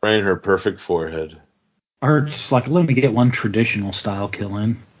 Right in her perfect forehead. Art's like, let me get one traditional style kill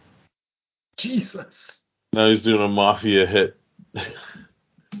in. Jesus. Now he's doing a mafia hit.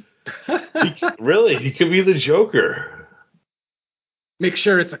 Really, he could be the Joker. Make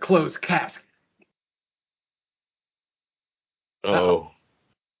sure it's a closed casket. Oh,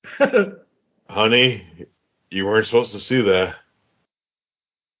 honey, you weren't supposed to see that.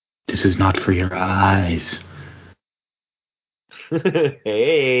 This is not for your eyes.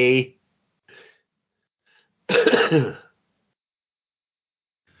 Hey.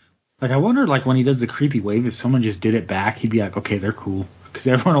 Like, I wonder, like, when he does the creepy wave, if someone just did it back, he'd be like, okay, they're cool. Because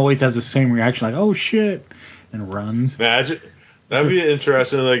everyone always has the same reaction, like, oh, shit, and runs. Imagine. That'd be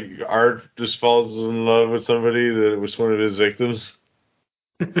interesting. Like, Art just falls in love with somebody that was one of his victims.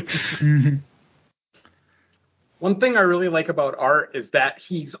 One thing I really like about Art is that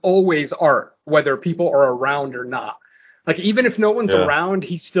he's always Art, whether people are around or not. Like, even if no one's Yeah. around,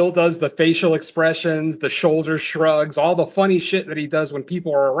 he still does the facial expressions, the shoulder shrugs, all the funny shit that he does when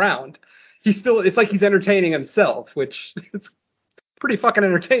people are around. It's like he's entertaining himself, which is pretty fucking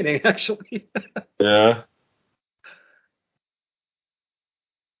entertaining, actually. Yeah.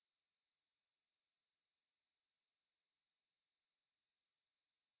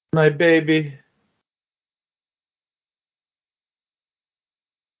 My baby.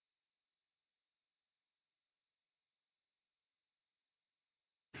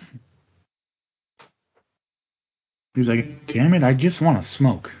 He's like, damn it, I just want to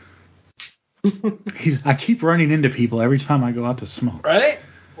smoke. I keep running into people every time I go out to smoke. Right?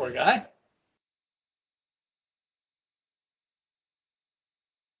 Poor guy.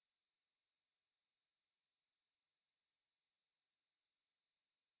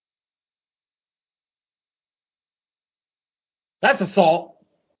 That's assault.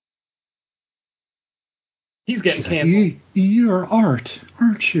 He's getting He's like, canceled. you're Art,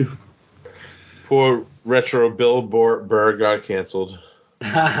 aren't you? Poor retro Bill Burr got canceled.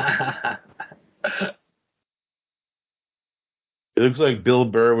 It looks like Bill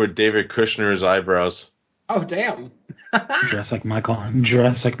Burr with David Kushner's eyebrows. Oh, damn. Dressed like Michael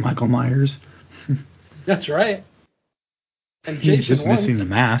Myers. That's right. And He's Jason just won. missing the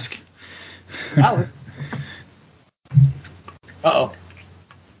mask. Valid. Uh-oh.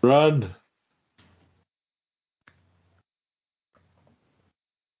 Run.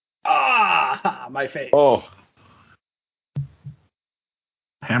 Ah, my face. Oh.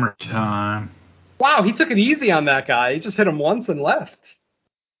 Hammer time. Wow, he took it easy on that guy. He just hit him once and left.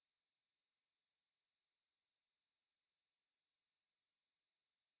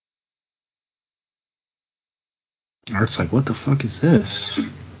 Art's like, what the fuck is this?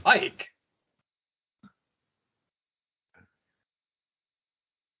 Mike.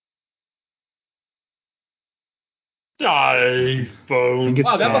 Die, phone. Think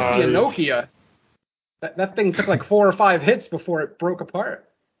Wow, that must be a die. Nokia. That thing took like 4 or 5 hits before it broke apart.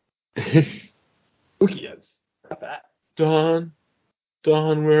 Nokias. Got that. Dawn,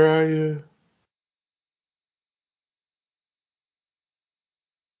 where are you?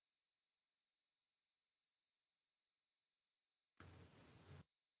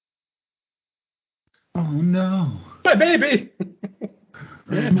 Oh no. My baby!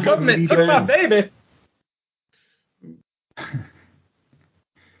 Government took my baby!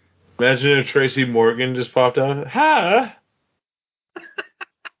 Imagine if Tracy Morgan just popped out. Huh?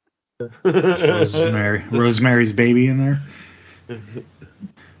 Rosemary's Baby in there.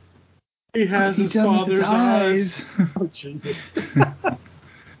 He has his He done with father's eyes. Oh, Jesus.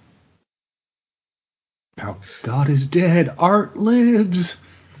 How God is dead, Art lives.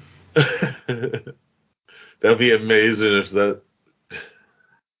 That'd be amazing if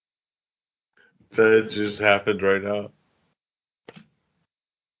that just happened right now.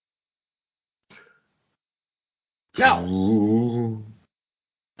 No. Ooh.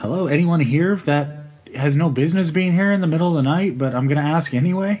 Hello, anyone here that has no business being here in the middle of the night, but I'm gonna ask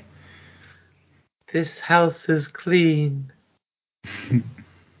anyway? This house is clean.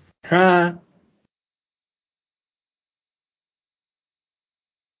 Huh?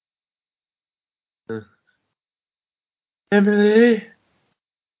 Emily,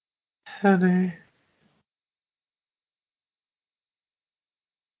 honey.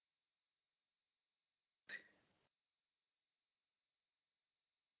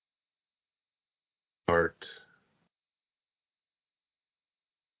 Heart.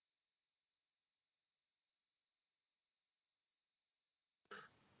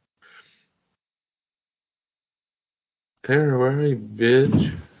 Tara, where are you,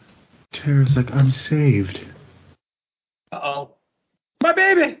 bitch? Tara's like, I'm saved. Uh-oh. My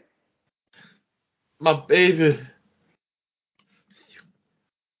baby! My baby.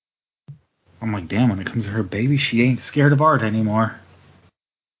 I'm like, damn, when it comes to her baby, she ain't scared of art anymore.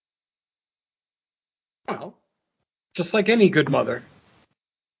 Well, just like any good mother.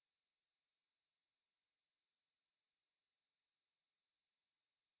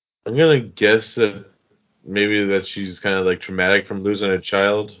 I'm gonna guess that maybe that she's kind of like traumatic from losing a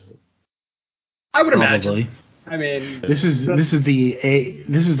child. I would Probably. imagine. I mean, This is the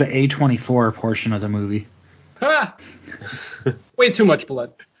A24 portion of the movie. ha! Way too much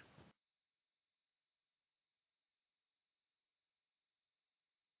blood.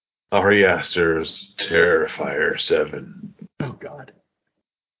 Ari Aster's Terrifier 7. Oh, God.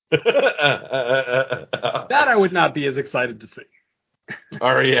 That I would not be as excited to see.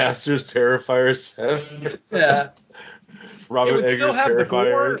 Ari Aster's Terrifier 7. Yeah. It Robert would still Eggers have the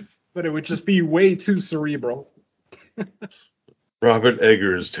gore, Terrifier. but it would just be way too cerebral. Robert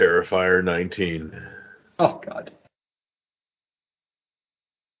Eggers Terrifier 19. Oh, God.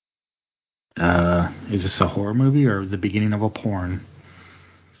 Is this a horror movie or the beginning of a porn?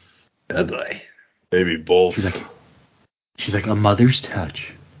 Oh, boy. Maybe both. She's like, a mother's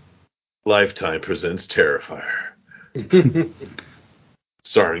touch. Lifetime presents Terrifier.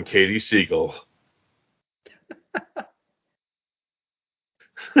 Starring Katie Siegel.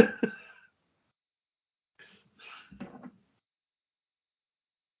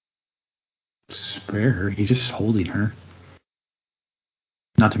 Spare her. He's just holding her.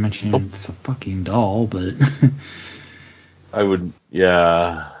 Not to mention it's a fucking doll, but I would,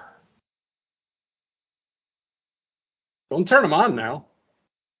 yeah. Don't turn them on now.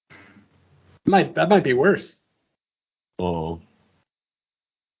 That might be worse. Oh.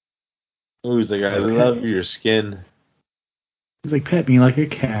 Oh, he's like, I love your skin. he's like, pet me like a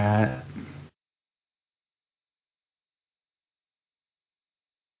cat.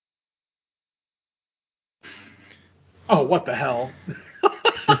 Oh, what the hell?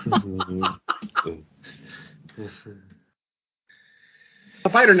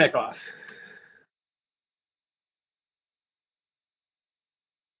 Bite her neck off.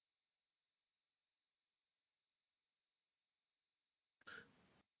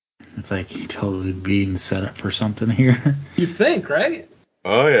 It's like totally being set up for something here. You'd think, right?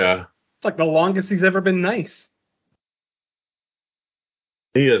 Oh, yeah. It's like the longest he's ever been nice.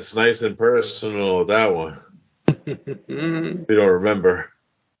 He gets nice and personal with that one. You don't remember.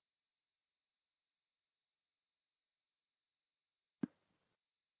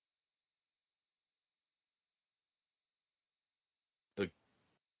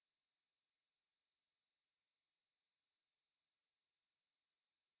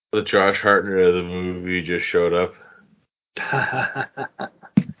 The Josh Hartnett of the movie just showed up.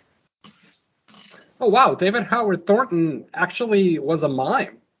 Oh, wow. David Howard Thornton actually was a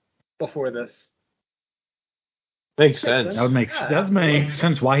mime before this. Makes sense. That would make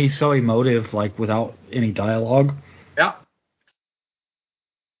sense why he's so emotive, like without any dialogue. Yeah.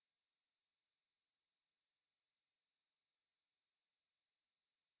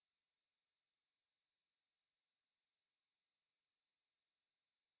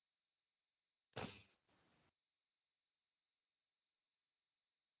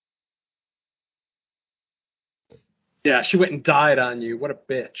 Yeah, she went and died on you. What a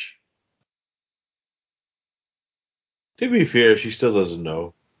bitch. To be fair, she still doesn't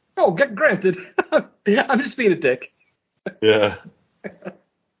know. Oh, granted. I'm just being a dick. Yeah.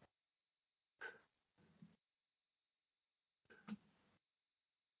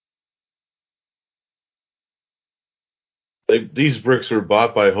 These bricks were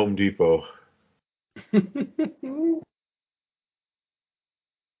bought by Home Depot.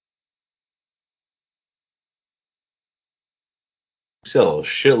 Sell a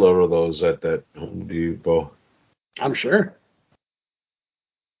shitload of those at that Home Depot. I'm sure.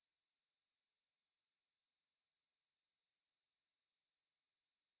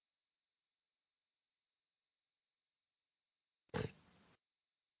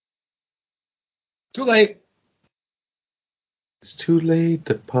 Too late. It's too late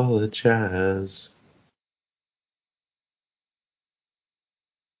to apologize.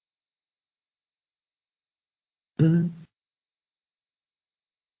 Mm.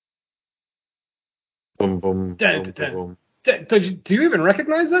 Boom, boom, Dun, boom, dun. boom. Do you even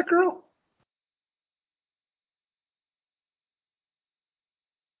recognize that girl?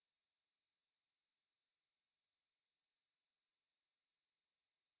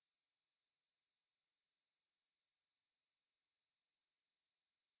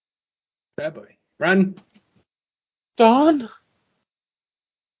 Bad boy. Run. Don?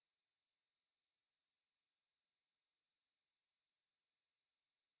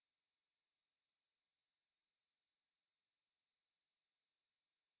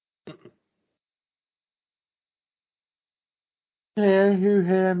 Can you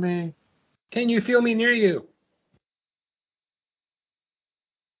hear me? Can you feel me near you?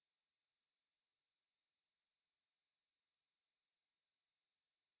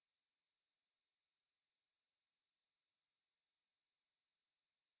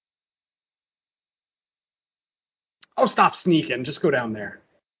 Oh, stop sneaking. Just go down there.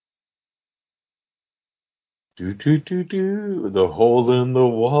 Do, do, do, do. The hole in the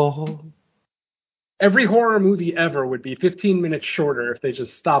wall. Every horror movie ever would be 15 minutes shorter if they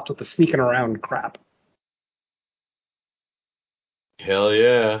just stopped with the sneaking around crap. Hell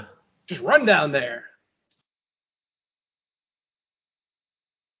yeah. Just run down there.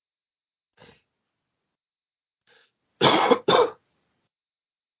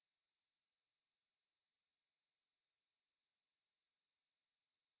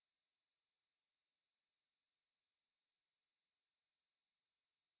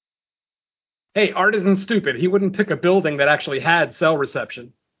 Hey, Art isn't stupid. He wouldn't pick a building that actually had cell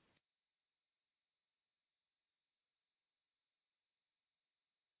reception.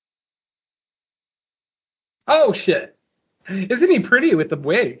 Oh, shit. Isn't he pretty with the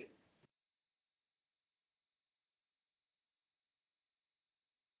wig?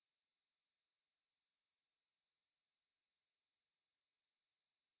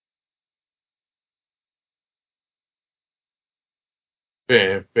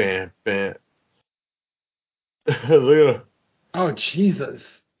 Bam, bam, bam. Look at him. Oh, Jesus.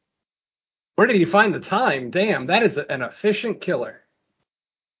 Where did he find the time? Damn, that is an efficient killer.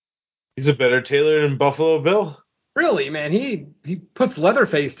 He's a better tailor than Buffalo Bill. Really, man, he puts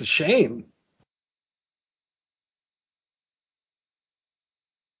Leatherface to shame.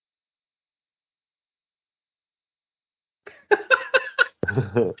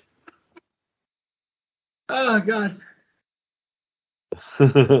 Oh, God.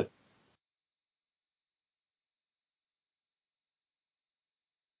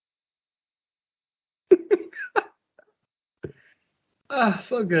 Ah,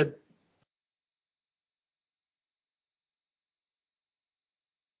 so good.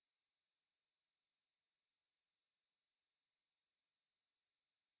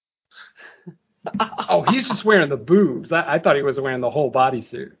 Oh, he's just wearing the boobs. I thought he was wearing the whole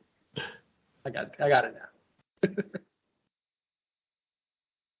bodysuit. I got it now.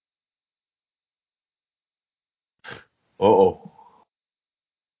 Uh-oh.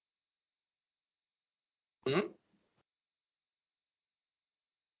 Hmm?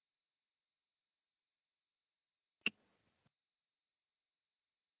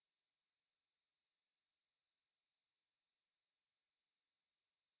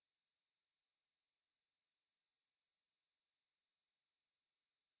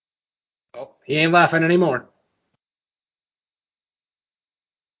 Oh, he ain't laughing anymore.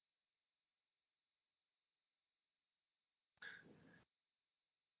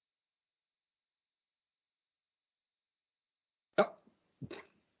 Oh.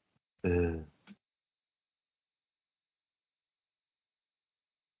 Uh.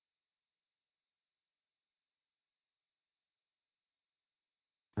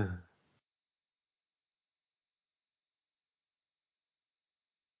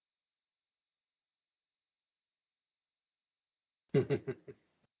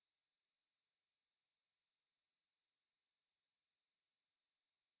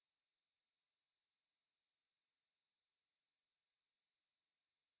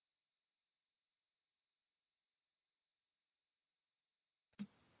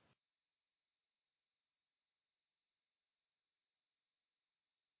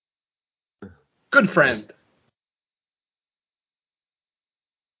 Good friend.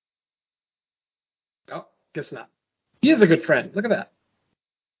 Oh, guess not. He is a good friend. Look at that.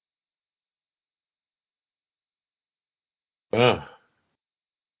 Oh.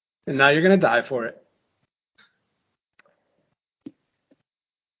 And now you're going to die for it.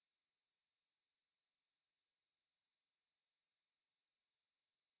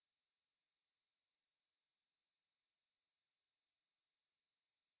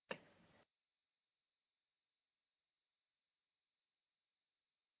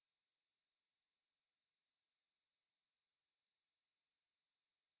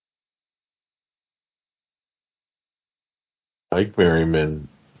 Mike Merriman,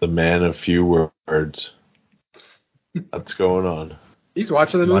 the man of few words. What's going on? He's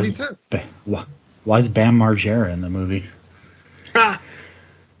watching the movie too. Why is Bam Margera in the movie?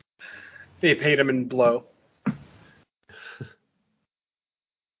 They paid him in blow.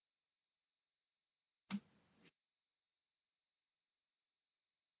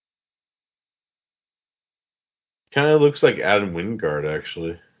 Kind of looks like Adam Wingard,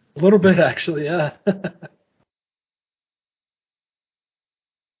 actually. A little bit, actually, yeah.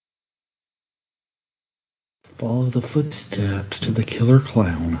 Follow the footsteps to the killer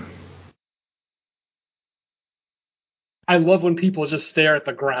clown. I love when people just stare at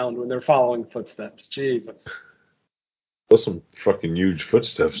the ground when they're following footsteps. Jesus. Those some fucking huge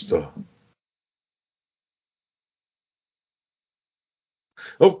footsteps, though.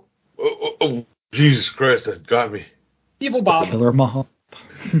 Oh, Jesus Christ, that got me. Evil Bob. Killer Mop.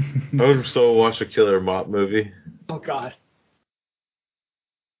 I would so watch a Killer Mop movie. Oh, God.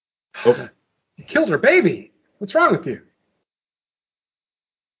 Oh, You killed her baby. What's wrong with you?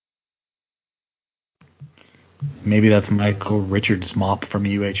 Maybe that's Michael Richards' mop from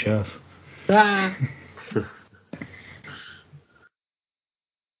UHF. Ah.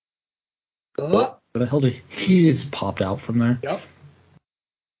 Where the hell did he just popped out from there? Yep.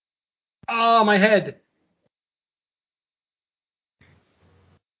 Oh, my head.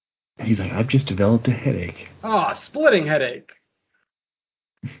 He's like, I've just developed a headache. Oh, splitting headache.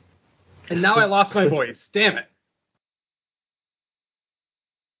 And now I lost my voice. Damn it.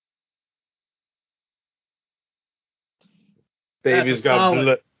 baby's That's got solid.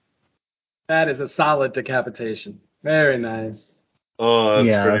 blood. That is a solid decapitation. Very nice. Oh, that's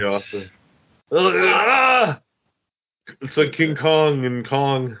Yeah, pretty that's- awesome. Ah! It's like King Kong and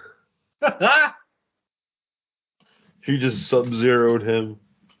Kong. He just sub-zeroed him.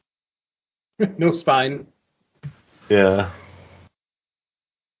 No spine. Yeah.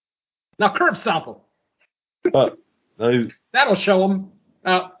 Now curb stomp him. Now he's, That'll show him.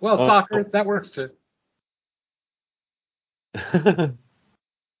 Well, Oh. soccer, that works too.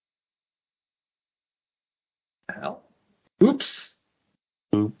 Hell. Oops.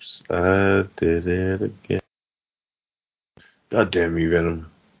 Oops, I did it again. God damn you,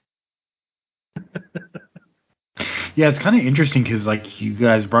 Venom. Yeah, it's kind of interesting because, like, you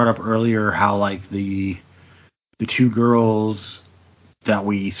guys brought up earlier how, like, the two girls that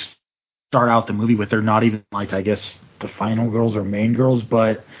we start out the movie with, they're not even, like, I guess, the final girls or main girls,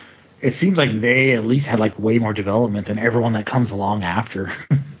 but it seems like they at least had, like, way more development than everyone that comes along after.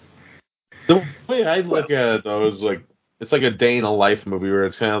 The way I look at it, though, is like, it's like a day in a life movie where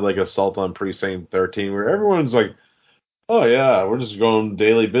it's kind of like Assault on Precinct 13, where everyone's like, oh yeah, we're just going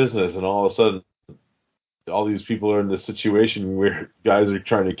daily business, and all of a sudden, all these people are in this situation where guys are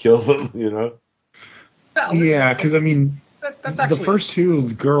trying to kill them, you know? Well, Yeah, because, I mean, that's the actually, first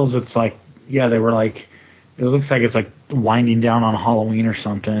two girls, it's like, yeah, they were like, it looks like it's like winding down on Halloween or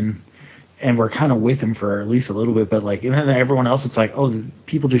something, and we're kind of with him for at least a little bit, but like, and then everyone else, it's like, oh, the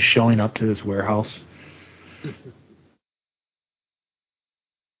people just showing up to this warehouse.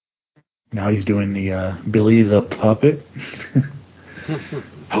 Now he's doing the Billy the Puppet.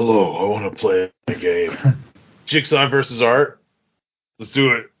 Hello, I want to play a game. Jigsaw versus Art. Let's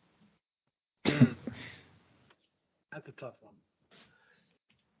do it. that's a tough one.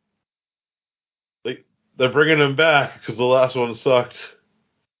 They're bringing him back because the last one sucked.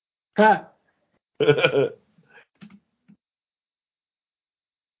 Ha.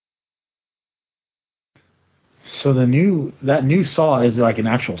 So that new saw is like an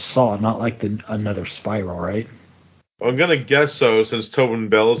actual saw, not like another spiral, right? I'm gonna guess so, since Tobin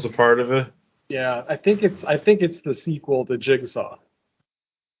Bell is a part of it. Yeah, I think it's the sequel to Jigsaw.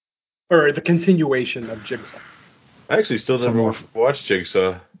 Or the continuation of Jigsaw. I actually still Some never more- watched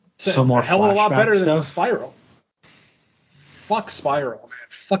Jigsaw. Some more a hell of a lot flashback better than stuff? Spiral. Fuck Spiral, man.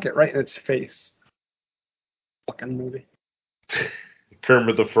 Fuck it right in its face. Fucking movie.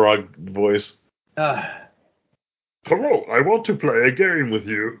 Kermit the Frog voice. Ah. Hello, I want to play a game with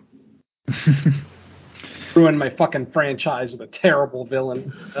you. Ruined my fucking franchise with a terrible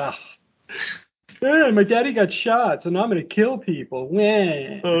villain. Ugh. Yeah, my daddy got shot, so now I'm gonna kill people. Wah.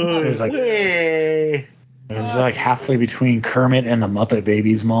 It was like- Yay. It was like halfway between Kermit and the Muppet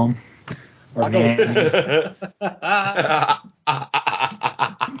Babies mom. Or I'll go- man.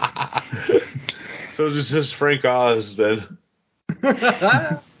 So it's just Frank Oz then.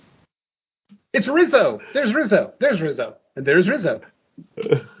 It's Rizzo. There's Rizzo. There's Rizzo. And there's Rizzo.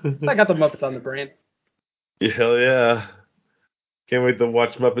 I got the Muppets on the brain. Hell yeah. Can't wait to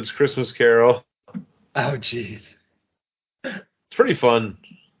watch Muppets Christmas Carol. Oh, jeez. It's pretty fun.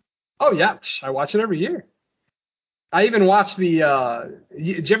 Oh, yeah. I watch it every year. I even watch the...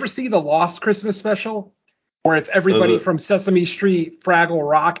 did you ever see the Lost Christmas special? where it's everybody from Sesame Street, Fraggle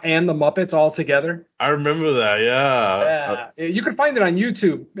Rock, and the Muppets all together. I remember that. Yeah. You can find it on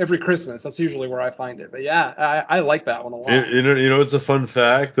YouTube every Christmas. That's usually where I find it. But yeah, I like that one a lot. You know, it's a fun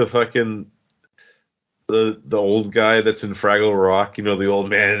fact. The old guy that's in Fraggle Rock. You know, the old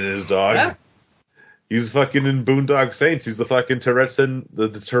man and his dog. Yeah. He's fucking in Boondock Saints. He's the fucking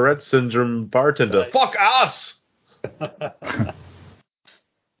the Tourette syndrome bartender. Right. Fuck us.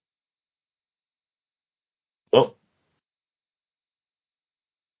 Oh.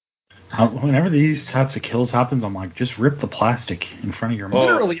 Whenever these types of kills happens, I'm like, just rip the plastic in front of your mouth.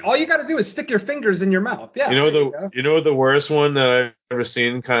 Literally, all you got to do is stick your fingers in your mouth. Yeah. You know the worst one that I've ever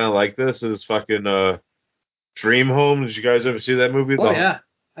seen, kind of like this, is fucking Dream Home. Did you guys ever see that movie? Oh yeah,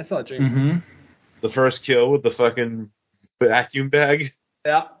 I saw Dream Home. Mm-hmm. The first kill with the fucking vacuum bag.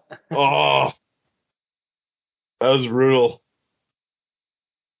 Yeah. Oh, that was brutal.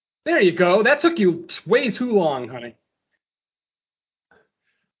 There you go. That took you way too long, honey.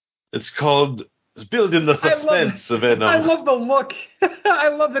 It's building the suspense of it. I love the look. I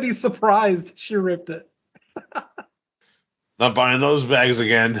love that he's surprised she ripped it. Not buying those bags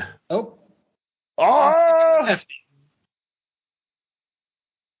again. Oh. Oh! Hefty.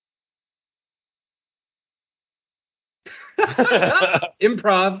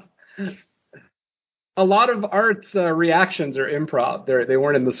 Improv. A lot of Art's reactions are improv. They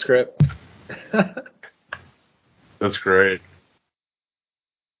weren't in the script. That's great.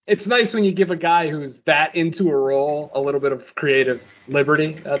 It's nice when you give a guy who's that into a role a little bit of creative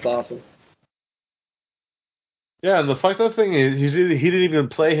liberty. That's awesome. Yeah, and the fucked up thing is he didn't even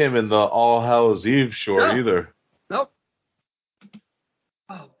play him in the All Hallows Eve short either. Nope.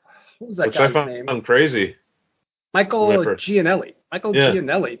 Oh, what was that Which guy's I name? found crazy. Michael Gianelli. Michael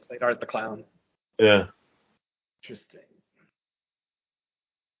Gianelli played Art the Clown. Yeah. Interesting.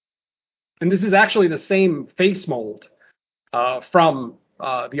 And this is actually the same face mold from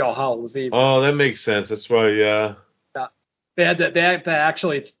the All Hallows Eve. Oh, that makes sense. That's why, yeah. They had to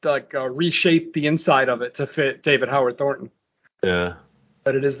actually reshape the inside of it to fit David Howard Thornton. Yeah.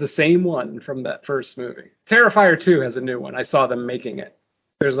 But it is the same one from that first movie. Terrifier 2 has a new one. I saw them making it.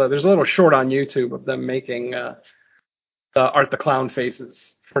 There's a little short on YouTube of them making the Art the Clown faces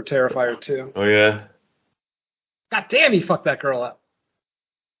for Terrifier 2. Oh, yeah? God damn, he fucked that girl up.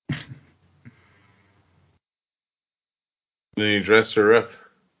 Then he dressed her up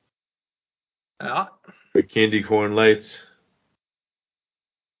Yeah. with candy corn lights.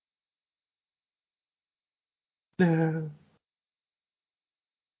 No.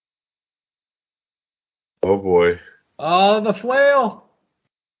 Oh, boy. Oh, the flail.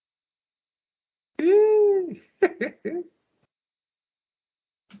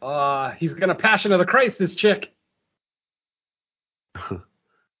 He's gonna Passion of the Christ, this chick.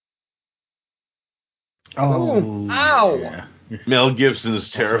 Oh, ow. Yeah. Mel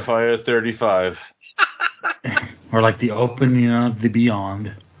Gibson's Terrifier 35. Or like the opening of the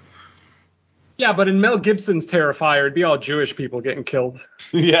Beyond. Yeah, but in Mel Gibson's Terrifier, it'd be all Jewish people getting killed.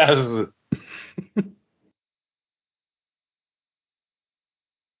 Yes.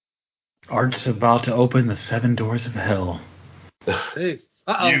 Art's about to open the 7 doors of hell. Jeez.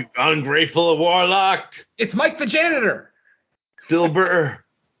 Uh-oh. You ungrateful warlock. It's Mike the janitor. Bill Burr.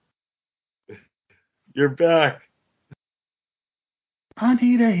 You're back. I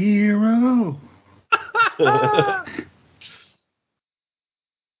need a hero.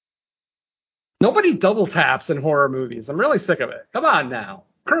 Nobody double taps in horror movies. I'm really sick of it. Come on now.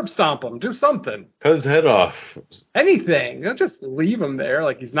 Curb stomp him. Do something. Cut his head off. Anything. Don't just leave him there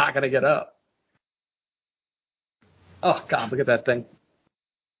like he's not going to get up. Oh, God, look at that thing.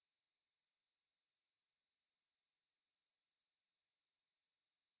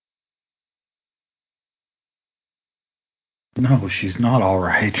 No, she's not all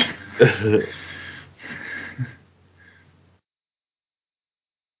right.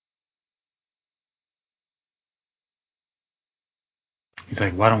 He's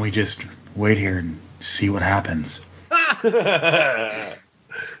like, why don't we just wait here and see what happens? Cue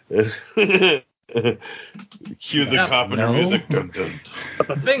the Carpenter music. Dun, dun. But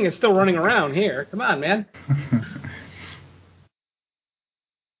the thing is still running around here. Come on, man.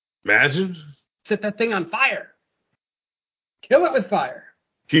 Imagine. Set that thing on fire. Kill it with fire.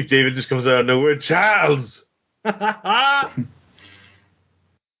 Chief David just comes out of nowhere. Childs. I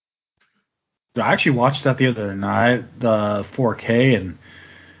actually watched that the other night, the 4K, and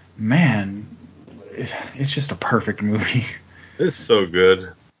man, it's just a perfect movie. It's so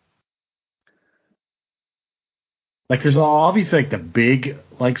good. Like there's obviously like the big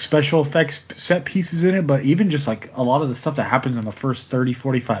like special effects set pieces in it, but even just like a lot of the stuff that happens in the first 30,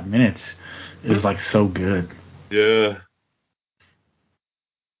 45 minutes is like so good. Yeah.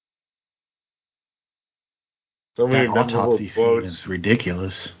 So many That memorable autopsy scene quotes. is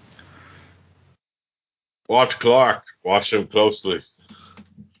ridiculous. Watch Clark. Watch him closely.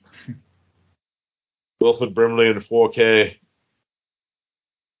 Wilford Brimley in 4K.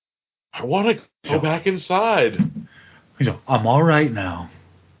 I want to go back inside. He's like, I'm all right now.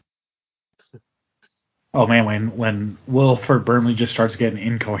 Oh man, when Wilford Brimley just starts getting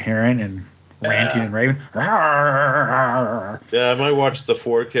incoherent and ranting and raving. Yeah, I might watch the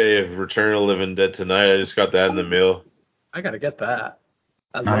 4K of Return of the Living Dead tonight. I just got that in the mail. I gotta get that.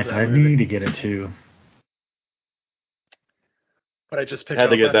 Nice. I need to get it too. But I just picked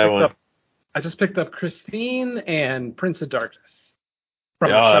Had to get that one. I just picked up Christine and Prince of Darkness from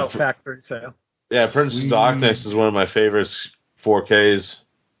Yeah, the Shout Factory sale. Yeah, Prince of Darkness is one of my favorites 4Ks.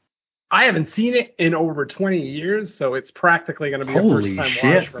 I haven't seen it in over 20 years, so it's practically going to be a first-time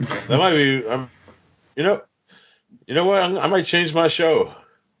watch for me. That might be, you know what? I might change my show.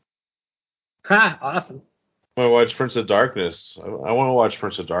 Ha! Awesome. I want to watch Prince of Darkness. I want to watch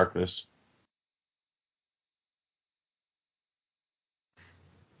Prince of Darkness.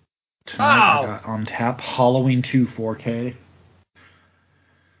 Tonight I got on tap Halloween 2 4K.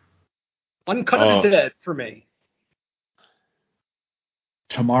 Uncut of the Dead for me.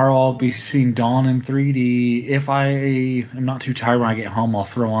 Tomorrow I'll be seeing Dawn in 3D. If I am not too tired when I get home, I'll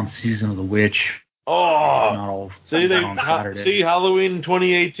throw on Season of the Witch. Oh, see, Halloween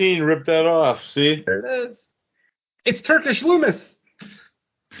 2018 ripped that off. See, there it is. It's Turkish Loomis.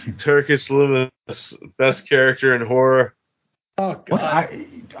 Turkish Loomis, best character in horror. Oh God!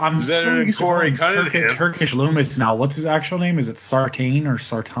 I'm so used to Turkish Loomis now. What's his actual name? Is it Sartain or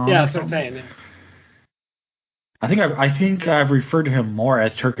Sartan? Yeah, Sartain. Yeah. I think I've referred to him more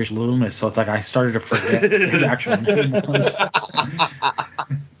as Turkish Loomis, so it's like I started to forget his actual name was.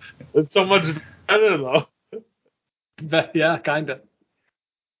 It's so much better though. Yeah, kind of.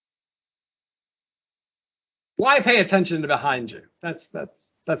 Why pay attention to behind you? That's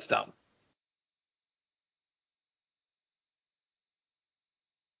dumb.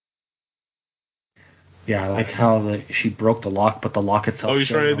 Yeah, I like how she broke the lock, but the lock itself. Oh, he's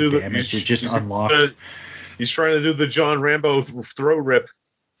trying to do damage. It just unlocked. He's trying to do the John Rambo throat rip.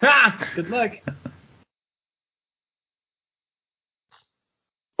 Ha! Good luck.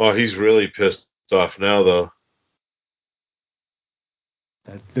 Oh, he's really pissed off now, though.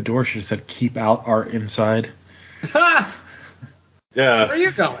 The door should have said, "Keep out, art inside." Ha! Yeah. Where are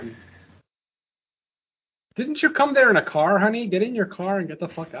you going? Didn't you come there in a car, honey? Get in your car and get the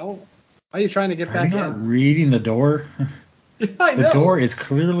fuck out. Why are you trying to get back in? Are you not reading the door? Yeah, I know. The door is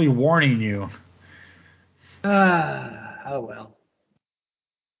clearly warning you. Oh well.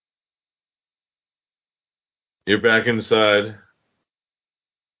 You're back inside.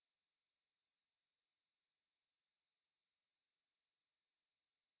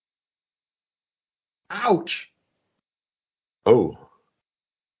 Ouch. Oh.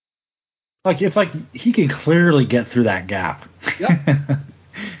 It's like he can clearly get through that gap. Yep.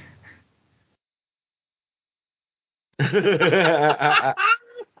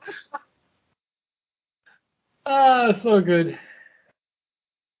 So good.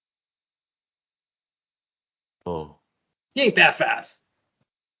 Oh. He ain't that fast.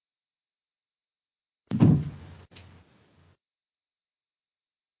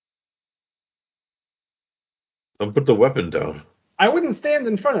 Don't put the weapon down. I wouldn't stand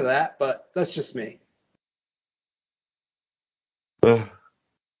in front of that, but that's just me.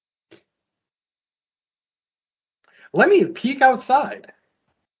 Let me peek outside.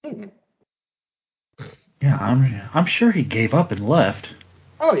 Yeah, I'm sure he gave up and left.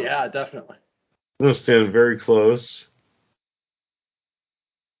 Oh yeah, definitely. I'm gonna stand very close.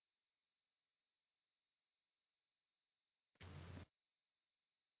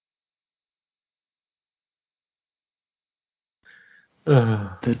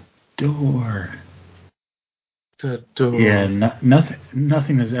 The door. The door. Yeah, nothing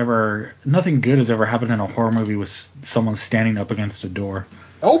good has ever happened in a horror movie with someone standing up against a door.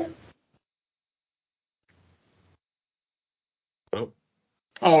 Oh. Oh.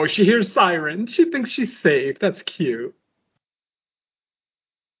 Oh, she hears siren. She thinks she's safe. That's cute.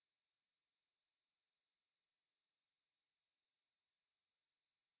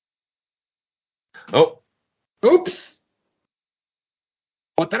 Oh. Oops.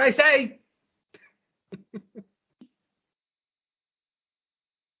 What did I say?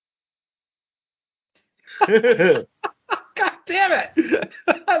 God damn it.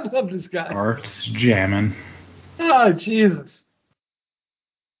 I love this guy. Art's jamming. Oh, Jesus.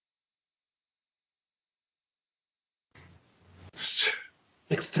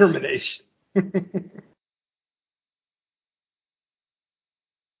 Extermination.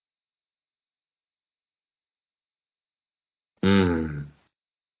 Mm.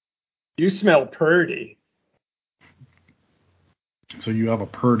 You smell purdy. So you have a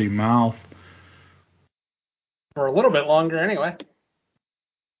purdy mouth. For a little bit longer, anyway.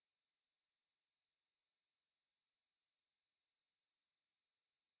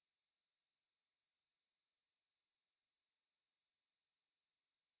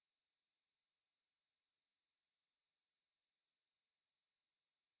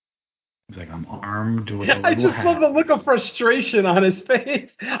 He's like, I'm armed with a I little just love hat. the look of frustration on his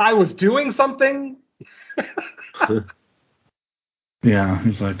face. I was doing something. Yeah,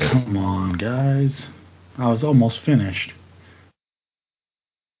 he's like, come on, guys. I was almost finished.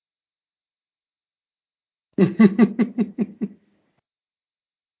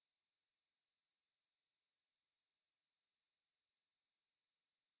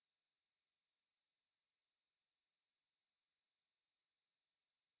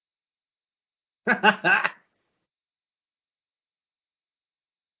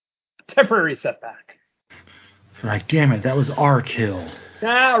 Temporary setback. It's like, damn it, that was our kill.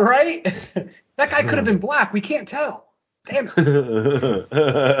 Yeah, right? That guy could have been black. We can't tell. Damn it.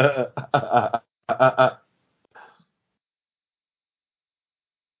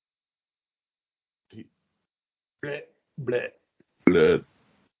 Bleh, bleh. Blood.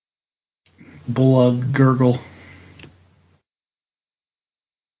 Blood gurgle.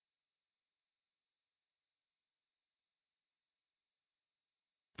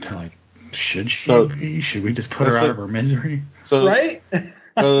 They're like, should she be? Should we just put her That's out like- of her misery? So Right?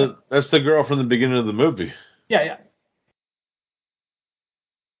 that's the girl from the beginning of the movie. Yeah, yeah.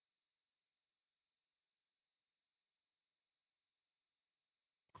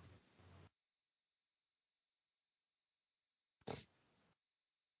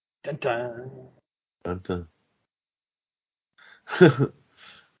 Dun, dun. Dun-dun. Isn't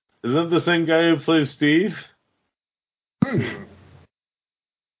that the same guy who plays Steve? Hmm.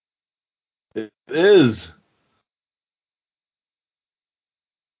 It is.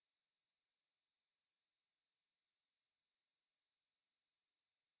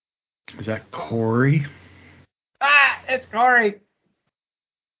 Is that Corey? Ah, it's Corey.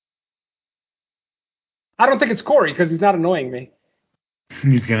 I don't think it's Corey because he's not annoying me.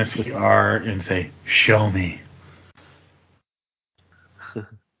 He's going to see art and say, show me.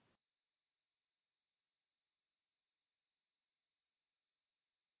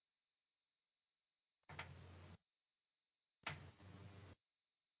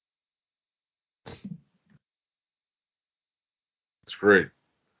 It's great.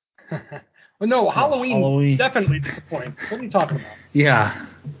 Well, no, Halloween, Halloween. definitely disappoints. What are you talking about? Yeah.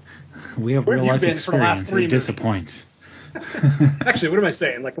 We have Where have real you life been for the last experience. 3 It movies? disappoints. Actually, what am I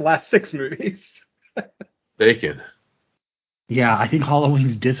saying? Like the last 6 movies. Bacon. Yeah, I think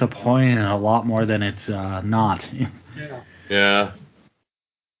Halloween's disappointing a lot more than it's not. Yeah. Yeah.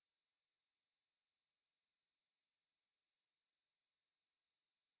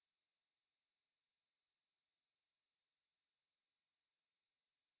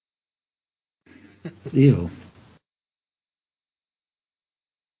 Ew.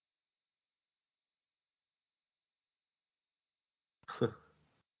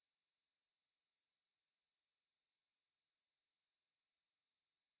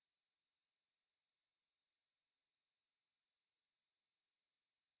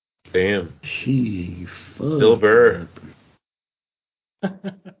 Damn. She fucked Bill Burr.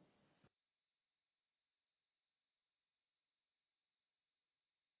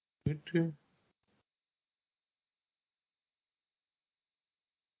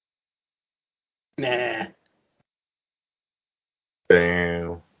 Nah.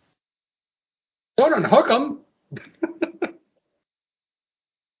 Damn. Don't unhook him.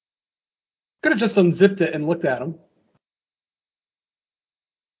 Could have just unzipped it and looked at him.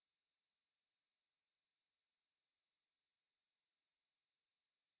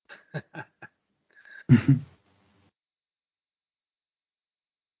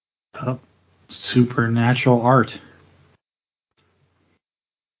 Oh, supernatural art.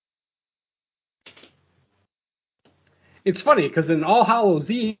 It's funny because in All Hallows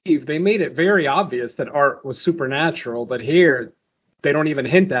Eve, they made it very obvious that art was supernatural, but here they don't even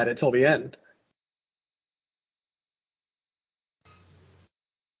hint at it till the end.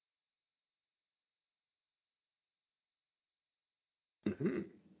 Mhm.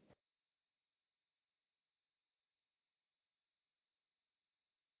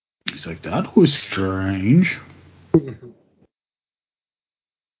 He's like, that was strange.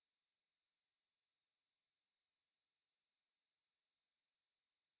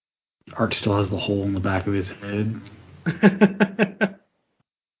 Art still has the hole in the back of his head.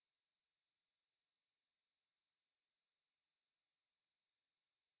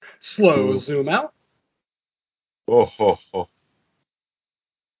 Slow zoom out. Oh, ho, ho.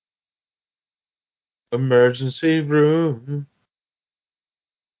 Emergency room.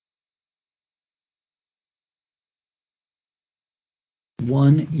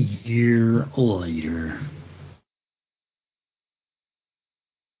 One year later.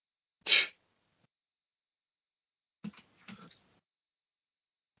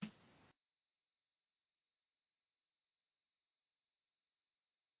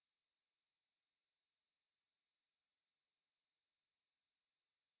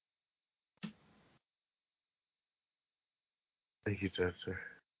 Thank you, Doctor.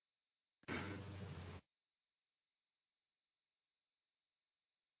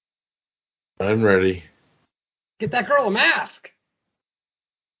 I'm ready. Get that girl a mask.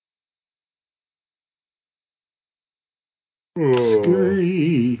 Oh,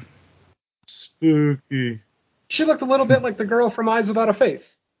 Scary. spooky. She looked a little bit like the girl from Eyes Without a Face.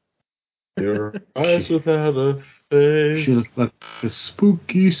 Your eyes without a face. She looked like a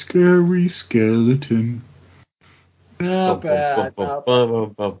spooky, scary skeleton. Not bad. Not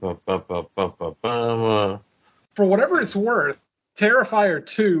bad. For whatever it's worth, Terrifier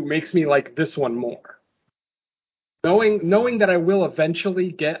 2 makes me like this one more. Knowing that I will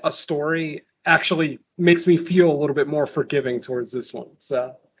eventually get a story actually makes me feel a little bit more forgiving towards this one.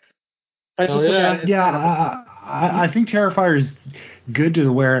 So I just look at it as kind of I think Terrifier is good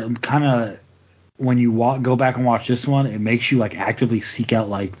to where it kind of, when you go back and watch this one, it makes you like actively seek out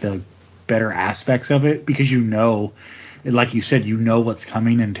like the better aspects of it, because like you said, you know what's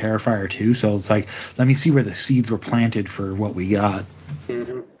coming in Terrifier 2, so it's like, let me see where the seeds were planted for what we got.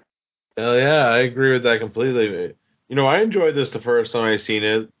 Mm-hmm. Hell yeah, I agree with that completely. You know, I enjoyed this the first time I seen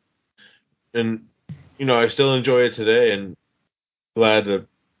it, and you know, I still enjoy it today, and glad that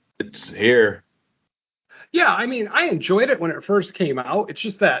it's here. Yeah, I mean, I enjoyed it when it first came out. It's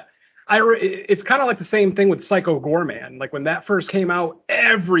just that it's kind of like the same thing with Psycho Gorman. Like when that first came out,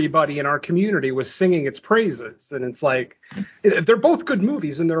 everybody in our community was singing its praises, and it's like they're both good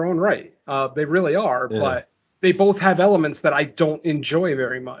movies in their own right. They really are, Yeah. but they both have elements that I don't enjoy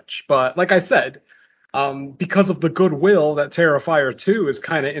very much. But like I said, because of the goodwill that Terrifier 2 is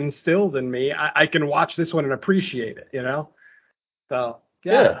kind of instilled in me, I can watch this one and appreciate it. You know, so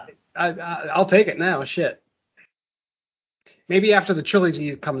yeah. I'll take it now. Shit. Maybe after the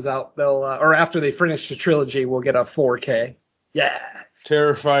trilogy comes out, they'll, or after they finish the trilogy, we'll get a 4K. Yeah.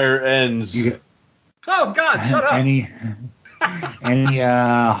 Terrifier ends. Oh God! Shut up. Any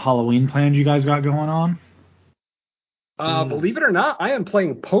Halloween plans you guys got going on? Believe it or not, I am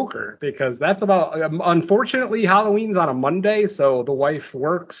playing poker because that's about. Unfortunately, Halloween's on a Monday, so the wife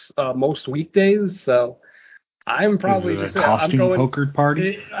works most weekdays. So I'm probably Is it just a costume I'm going poker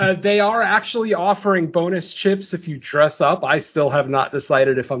party. They are actually offering bonus chips if you dress up. I still have not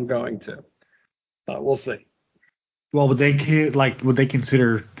decided if I'm going to. We'll see. Well, would they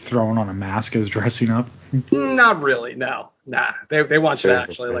consider throwing on a mask as dressing up? Not really. No. Nah. They want you to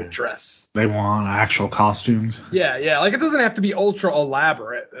actually like dress. They want actual costumes. Yeah. Like it doesn't have to be ultra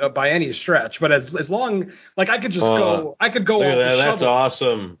elaborate by any stretch, but as long like I could just go. I could go. Look at that. That's shovel.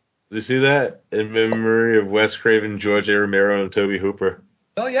 awesome. Did you see that? In memory of Wes Craven, George A. Romero, and Toby Hooper.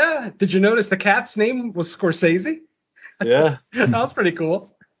 Oh yeah. Did you notice the cat's name was Scorsese? Yeah. That was pretty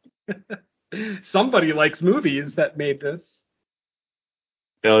cool. Somebody likes movies that made this.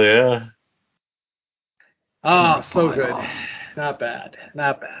 Hell yeah. Oh, so good. Not bad.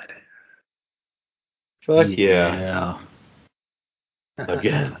 Fuck yeah.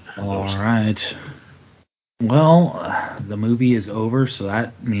 Again. All right. Well, the movie is over, so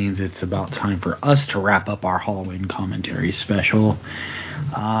that means it's about time for us to wrap up our Halloween commentary special.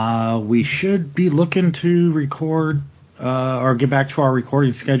 We should be looking to record or get back to our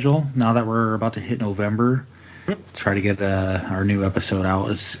recording schedule now that we're about to hit November. Try to get our new episode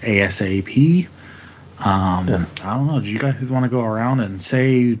out as ASAP. I don't know. Do you guys want to go around and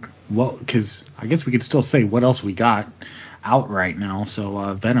say what? Because I guess we could still say what else we got out right now.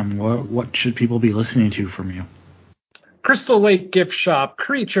 So, Venom, what should people be listening to from you? Crystal Lake Gift Shop,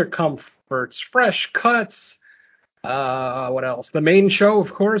 Creature Comforts, Fresh Cuts. What else? The main show,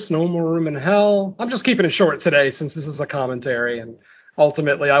 of course, No More Room in Hell. I'm just keeping it short today since this is a commentary, and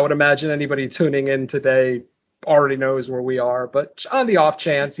ultimately, I would imagine anybody tuning in today already knows where we are. But on the off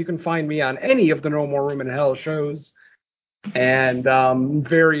chance, you can find me on any of the No More Room in Hell shows. and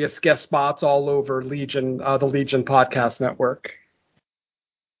various guest spots all over Legion, the Legion Podcast Network.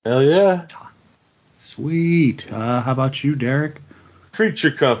 Hell yeah. Sweet. How about you, Derek?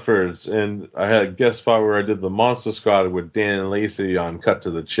 Creature Comforts, and I had a guest spot where I did the Monster Squad with Dan and Lacey on Cut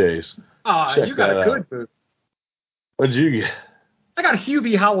to the Chase. Ah, Check you got that a out. good movie. What'd you get? I got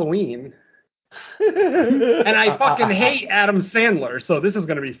Hubie Halloween, and I fucking hate Adam Sandler, so this is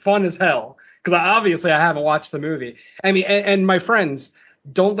going to be fun as hell. Because obviously I haven't watched the movie. I mean, and my friends,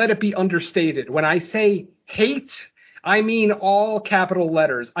 don't let it be understated. When I say hate, I mean all capital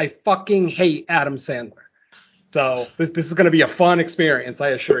letters. I fucking hate Adam Sandler. So this is going to be a fun experience, I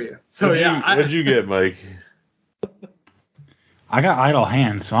assure you. So What'd you get, Mike? I got Idle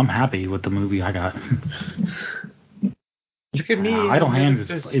Hands, so I'm happy with the movie I got. Look at me. Idle Hands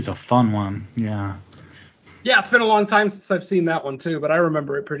is a fun one. Yeah. Yeah, it's been a long time since I've seen that one too, but I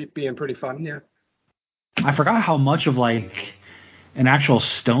remember it being pretty fun. Yeah. I forgot how much of like an actual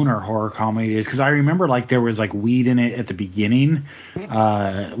stoner horror comedy is, because I remember like there was like weed in it at the beginning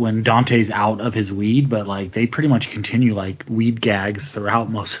when Dante's out of his weed, but like they pretty much continue like weed gags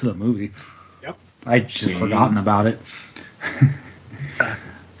throughout most of the movie. Yep. I just forgotten about it.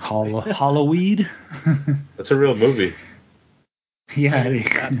 Holloweed. That's a real movie. Yeah, it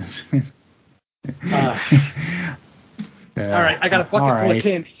is. All right, I got a bucket full of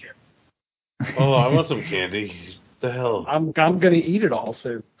candy here. Oh, I want some candy. What the hell? I'm gonna eat it all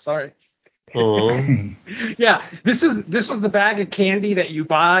soon. Sorry. Oh. Yeah, this was the bag of candy that you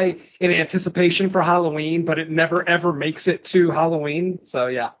buy in anticipation for Halloween, but it never ever makes it to Halloween. So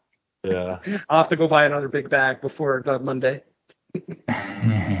yeah, I'll have to go buy another big bag before Monday.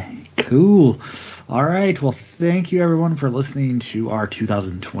 Cool. All right. Well, thank you everyone for listening to our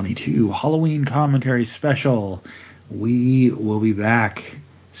 2022 Halloween commentary special. We will be back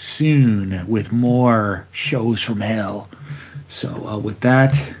soon with more shows from hell. So with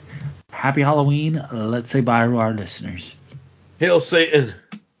that, happy Halloween. Let's say bye to our listeners. Hail Satan.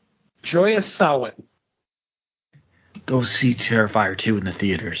 Joyous Samhain. Go see Terrifier 2 in the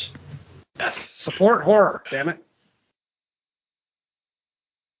theaters. Yes. Support horror, damn it.